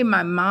point in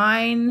my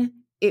mind,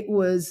 it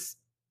was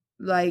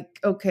like,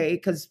 okay,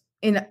 because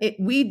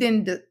we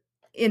didn't,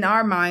 in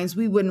our minds,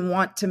 we wouldn't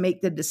want to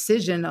make the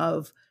decision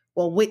of,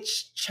 well,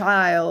 which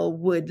child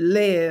would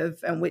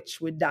live and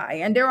which would die.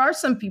 And there are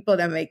some people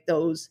that make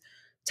those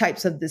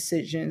types of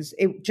decisions.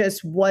 It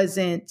just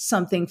wasn't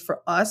something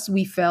for us.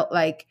 We felt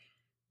like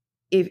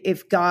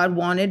if God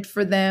wanted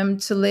for them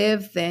to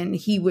live, then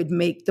he would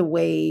make the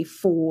way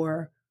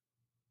for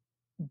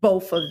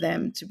both of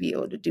them to be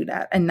able to do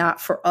that, and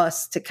not for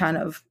us to kind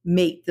of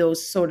make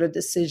those sort of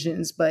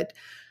decisions. But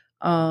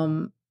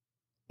in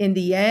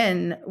the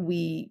end,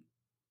 we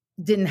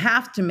didn't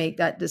have to make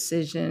that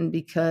decision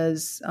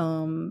because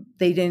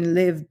they didn't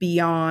live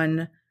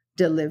beyond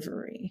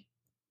delivery.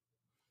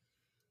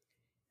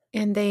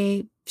 And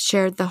they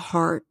shared the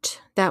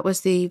heart. That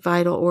was the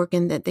vital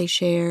organ that they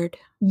shared.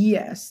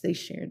 Yes, they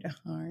shared the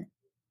heart.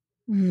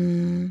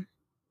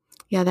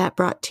 Yeah, that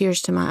brought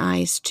tears to my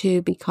eyes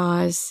too,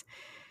 because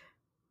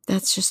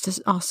that's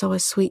just also a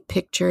sweet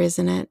picture,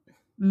 isn't it?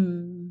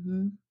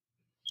 Mm-hmm.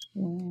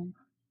 Yeah.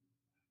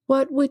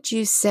 What would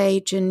you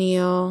say,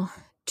 Janelle,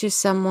 to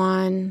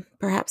someone,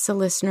 perhaps a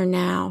listener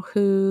now,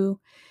 who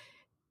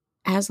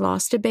has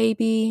lost a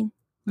baby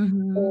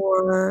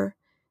or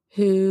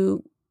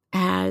who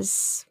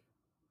has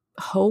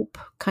hope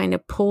kind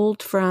of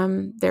pulled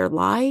from their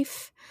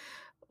life,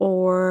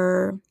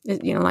 or,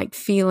 like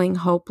feeling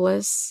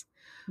hopeless,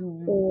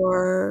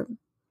 or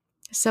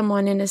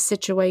someone in a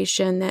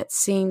situation that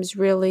seems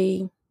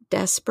really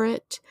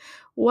desperate?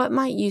 What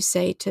might you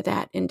say to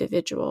that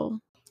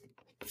individual?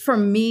 For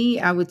me,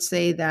 I would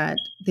say that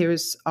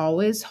there's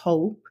always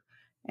hope,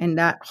 and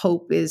that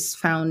hope is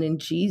found in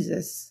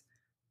Jesus,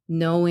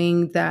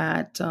 knowing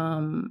that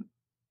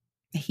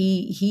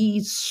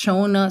he's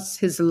shown us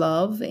his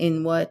love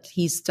in what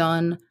he's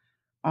done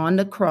on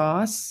the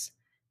cross.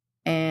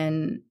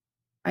 And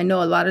I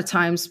know a lot of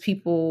times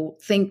people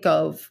think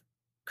of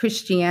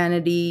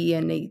Christianity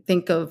and they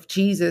think of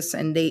Jesus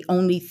and they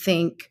only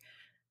think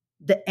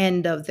the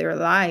end of their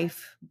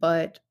life,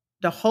 but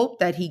the hope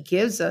that he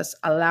gives us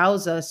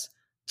allows us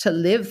to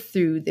live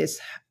through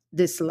this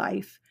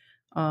life.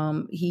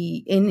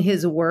 He, in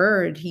his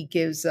word, he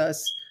gives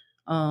us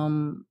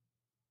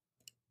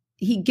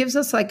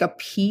like a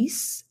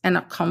peace and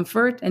a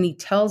comfort, and he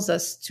tells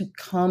us to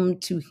come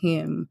to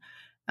him.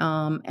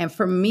 And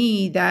for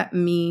me, that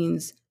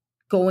means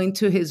going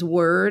to his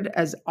word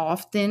as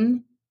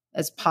often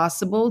as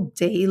possible,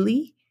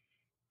 daily,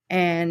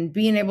 and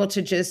being able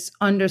to just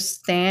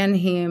understand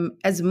him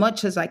as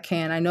much as I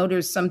can. I know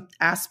there's some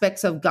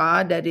aspects of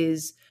God that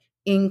is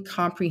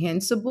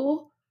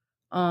incomprehensible,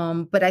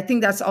 but I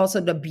think that's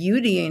also the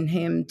beauty in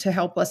him, to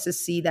help us to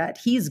see that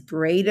he's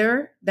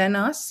greater than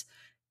us.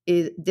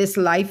 This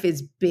life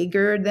is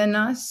bigger than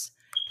us.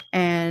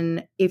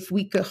 And if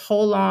we could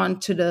hold on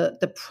to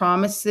the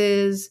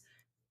promises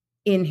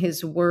in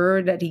his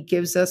word that he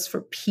gives us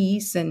for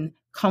peace and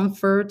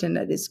comfort, and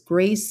that his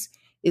grace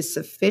is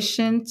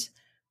sufficient,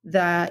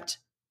 that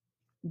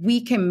we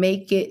can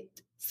make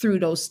it through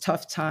those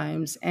tough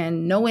times.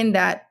 And knowing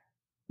that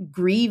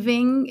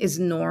grieving is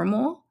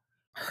normal,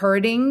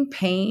 hurting,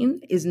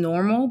 pain is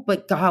normal,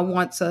 but God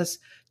wants us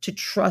to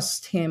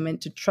trust him and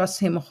to trust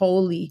him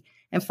wholly,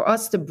 and for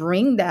us to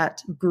bring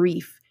that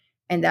grief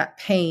and that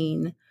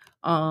pain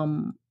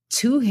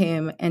to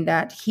him, and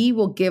that he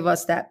will give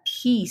us that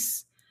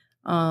peace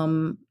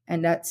and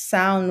that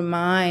sound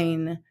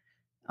mind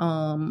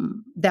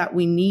that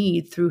we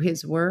need through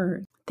his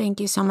word. Thank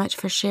you so much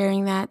for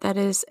sharing that. That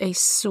is a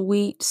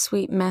sweet,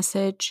 sweet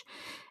message.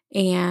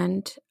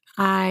 And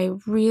I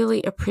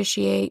really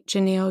appreciate,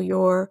 Janelle,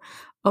 your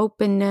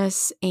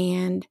openness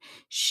and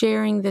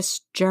sharing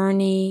this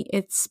journey.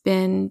 It's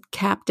been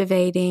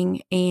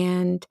captivating,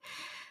 and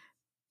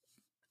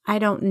I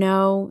don't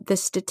know the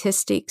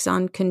statistics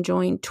on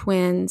conjoined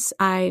twins.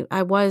 I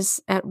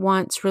was at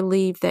once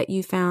relieved that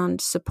you found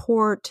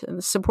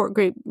the support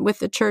group with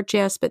the church,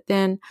 yes, but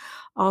then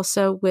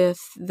also with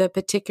the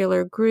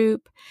particular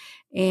group,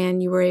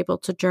 and you were able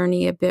to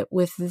journey a bit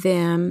with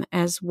them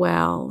as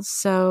well.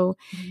 So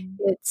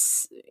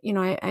it's,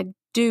 I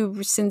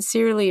do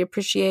sincerely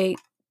appreciate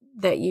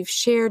that you've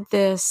shared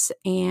this,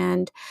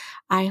 and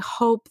I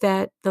hope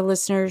that the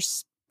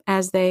listeners,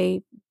 as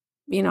they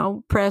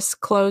press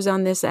close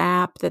on this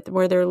app, that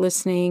where they're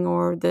listening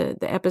or the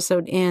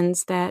episode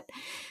ends, that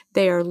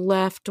they are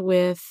left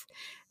with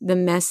the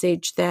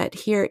message that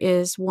here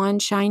is one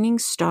shining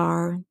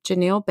star,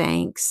 Janelle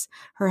Banks,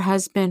 her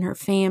husband, her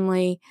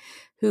family,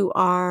 who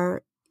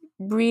are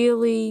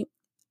really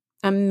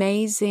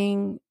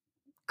amazing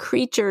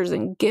creatures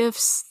and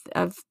gifts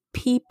of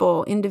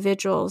people,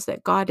 individuals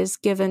that God has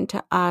given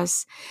to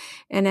us.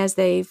 And as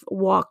they've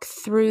walked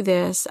through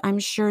this, I'm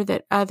sure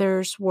that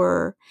others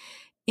were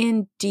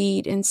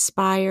indeed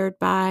inspired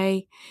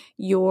by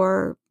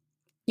your,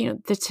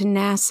 the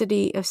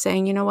tenacity of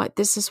saying, you know what,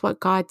 this is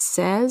what God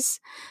says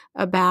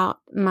about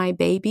my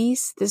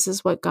babies. This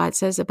is what God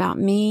says about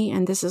me.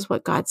 And this is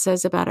what God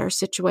says about our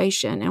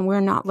situation. And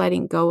we're not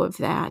letting go of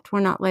that. We're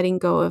not letting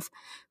go of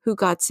who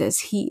God says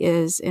he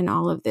is in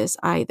all of this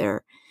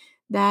either.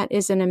 That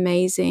is an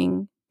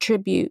amazing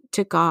tribute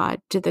to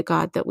God, to the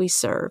God that we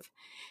serve.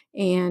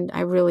 And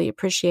I really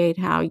appreciate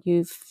how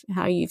you've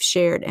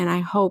shared. And I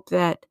hope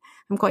that,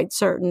 I'm quite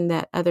certain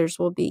that others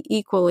will be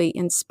equally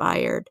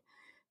inspired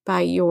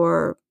by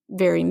your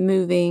very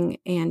moving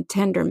and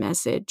tender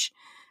message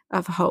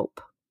of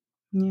hope.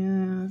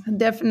 Yeah,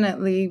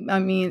 definitely. I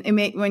mean,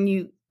 when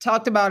you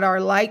talked about our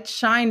light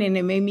shining,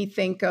 it made me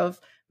think of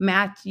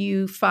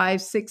Matthew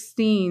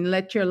 5:16,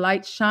 let your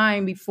light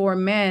shine before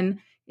men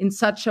in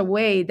such a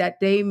way that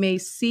they may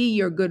see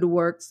your good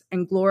works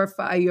and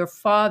glorify your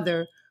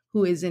Father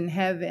who is in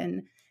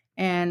heaven.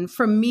 And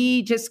for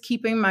me, just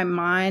keeping my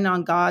mind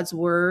on God's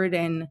word,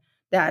 and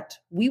that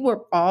we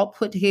were all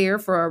put here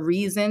for a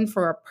reason,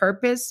 for a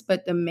purpose,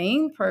 but the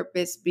main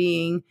purpose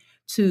being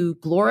to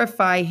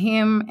glorify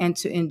him and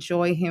to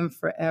enjoy him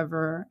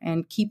forever.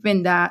 And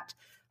keeping that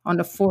on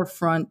the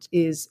forefront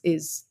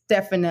is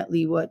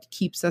definitely what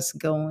keeps us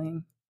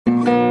going.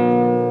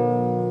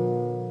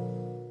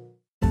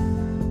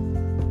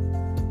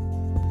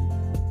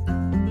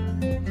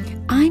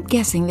 I'm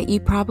guessing that you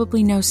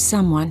probably know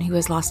someone who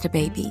has lost a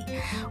baby.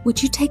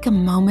 Would you take a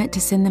moment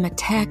to send them a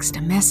text,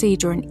 a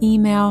message, or an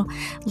email,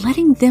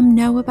 letting them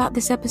know about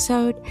this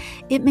episode?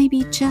 It may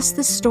be just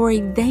the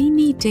story they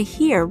need to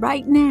hear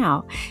right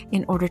now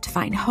in order to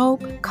find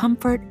hope,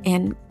 comfort,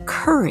 and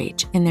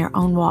courage in their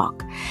own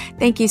walk.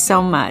 Thank you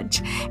so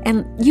much.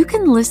 And you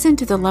can listen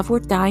to the Love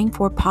Worth Dying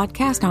For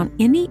podcast on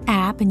any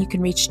app, and you can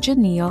reach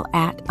Janelle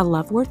at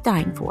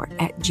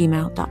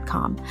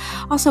aloveworthdyingfor@gmail.com.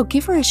 Also,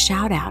 give her a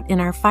shout out in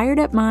our Fired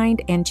Up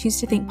Mind and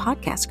Choose to Think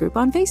podcast group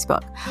on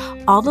Facebook.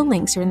 All the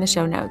links are in the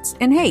show notes.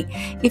 And hey,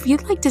 if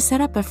you'd like to set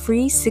up a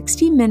free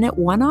 60-minute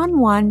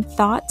one-on-one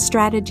thought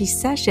strategy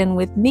session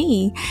with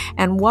me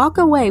and walk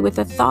away with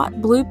a thought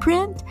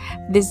blueprint,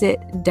 visit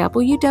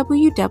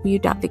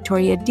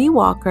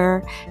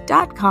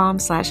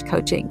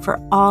www.victoriadwalker.com/coaching for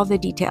all the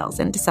details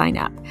and to sign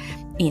up.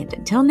 And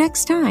until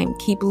next time,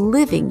 keep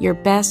living your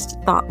best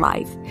thought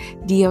life.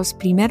 Dios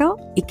primero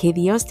y que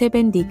Dios te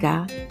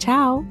bendiga.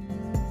 Ciao.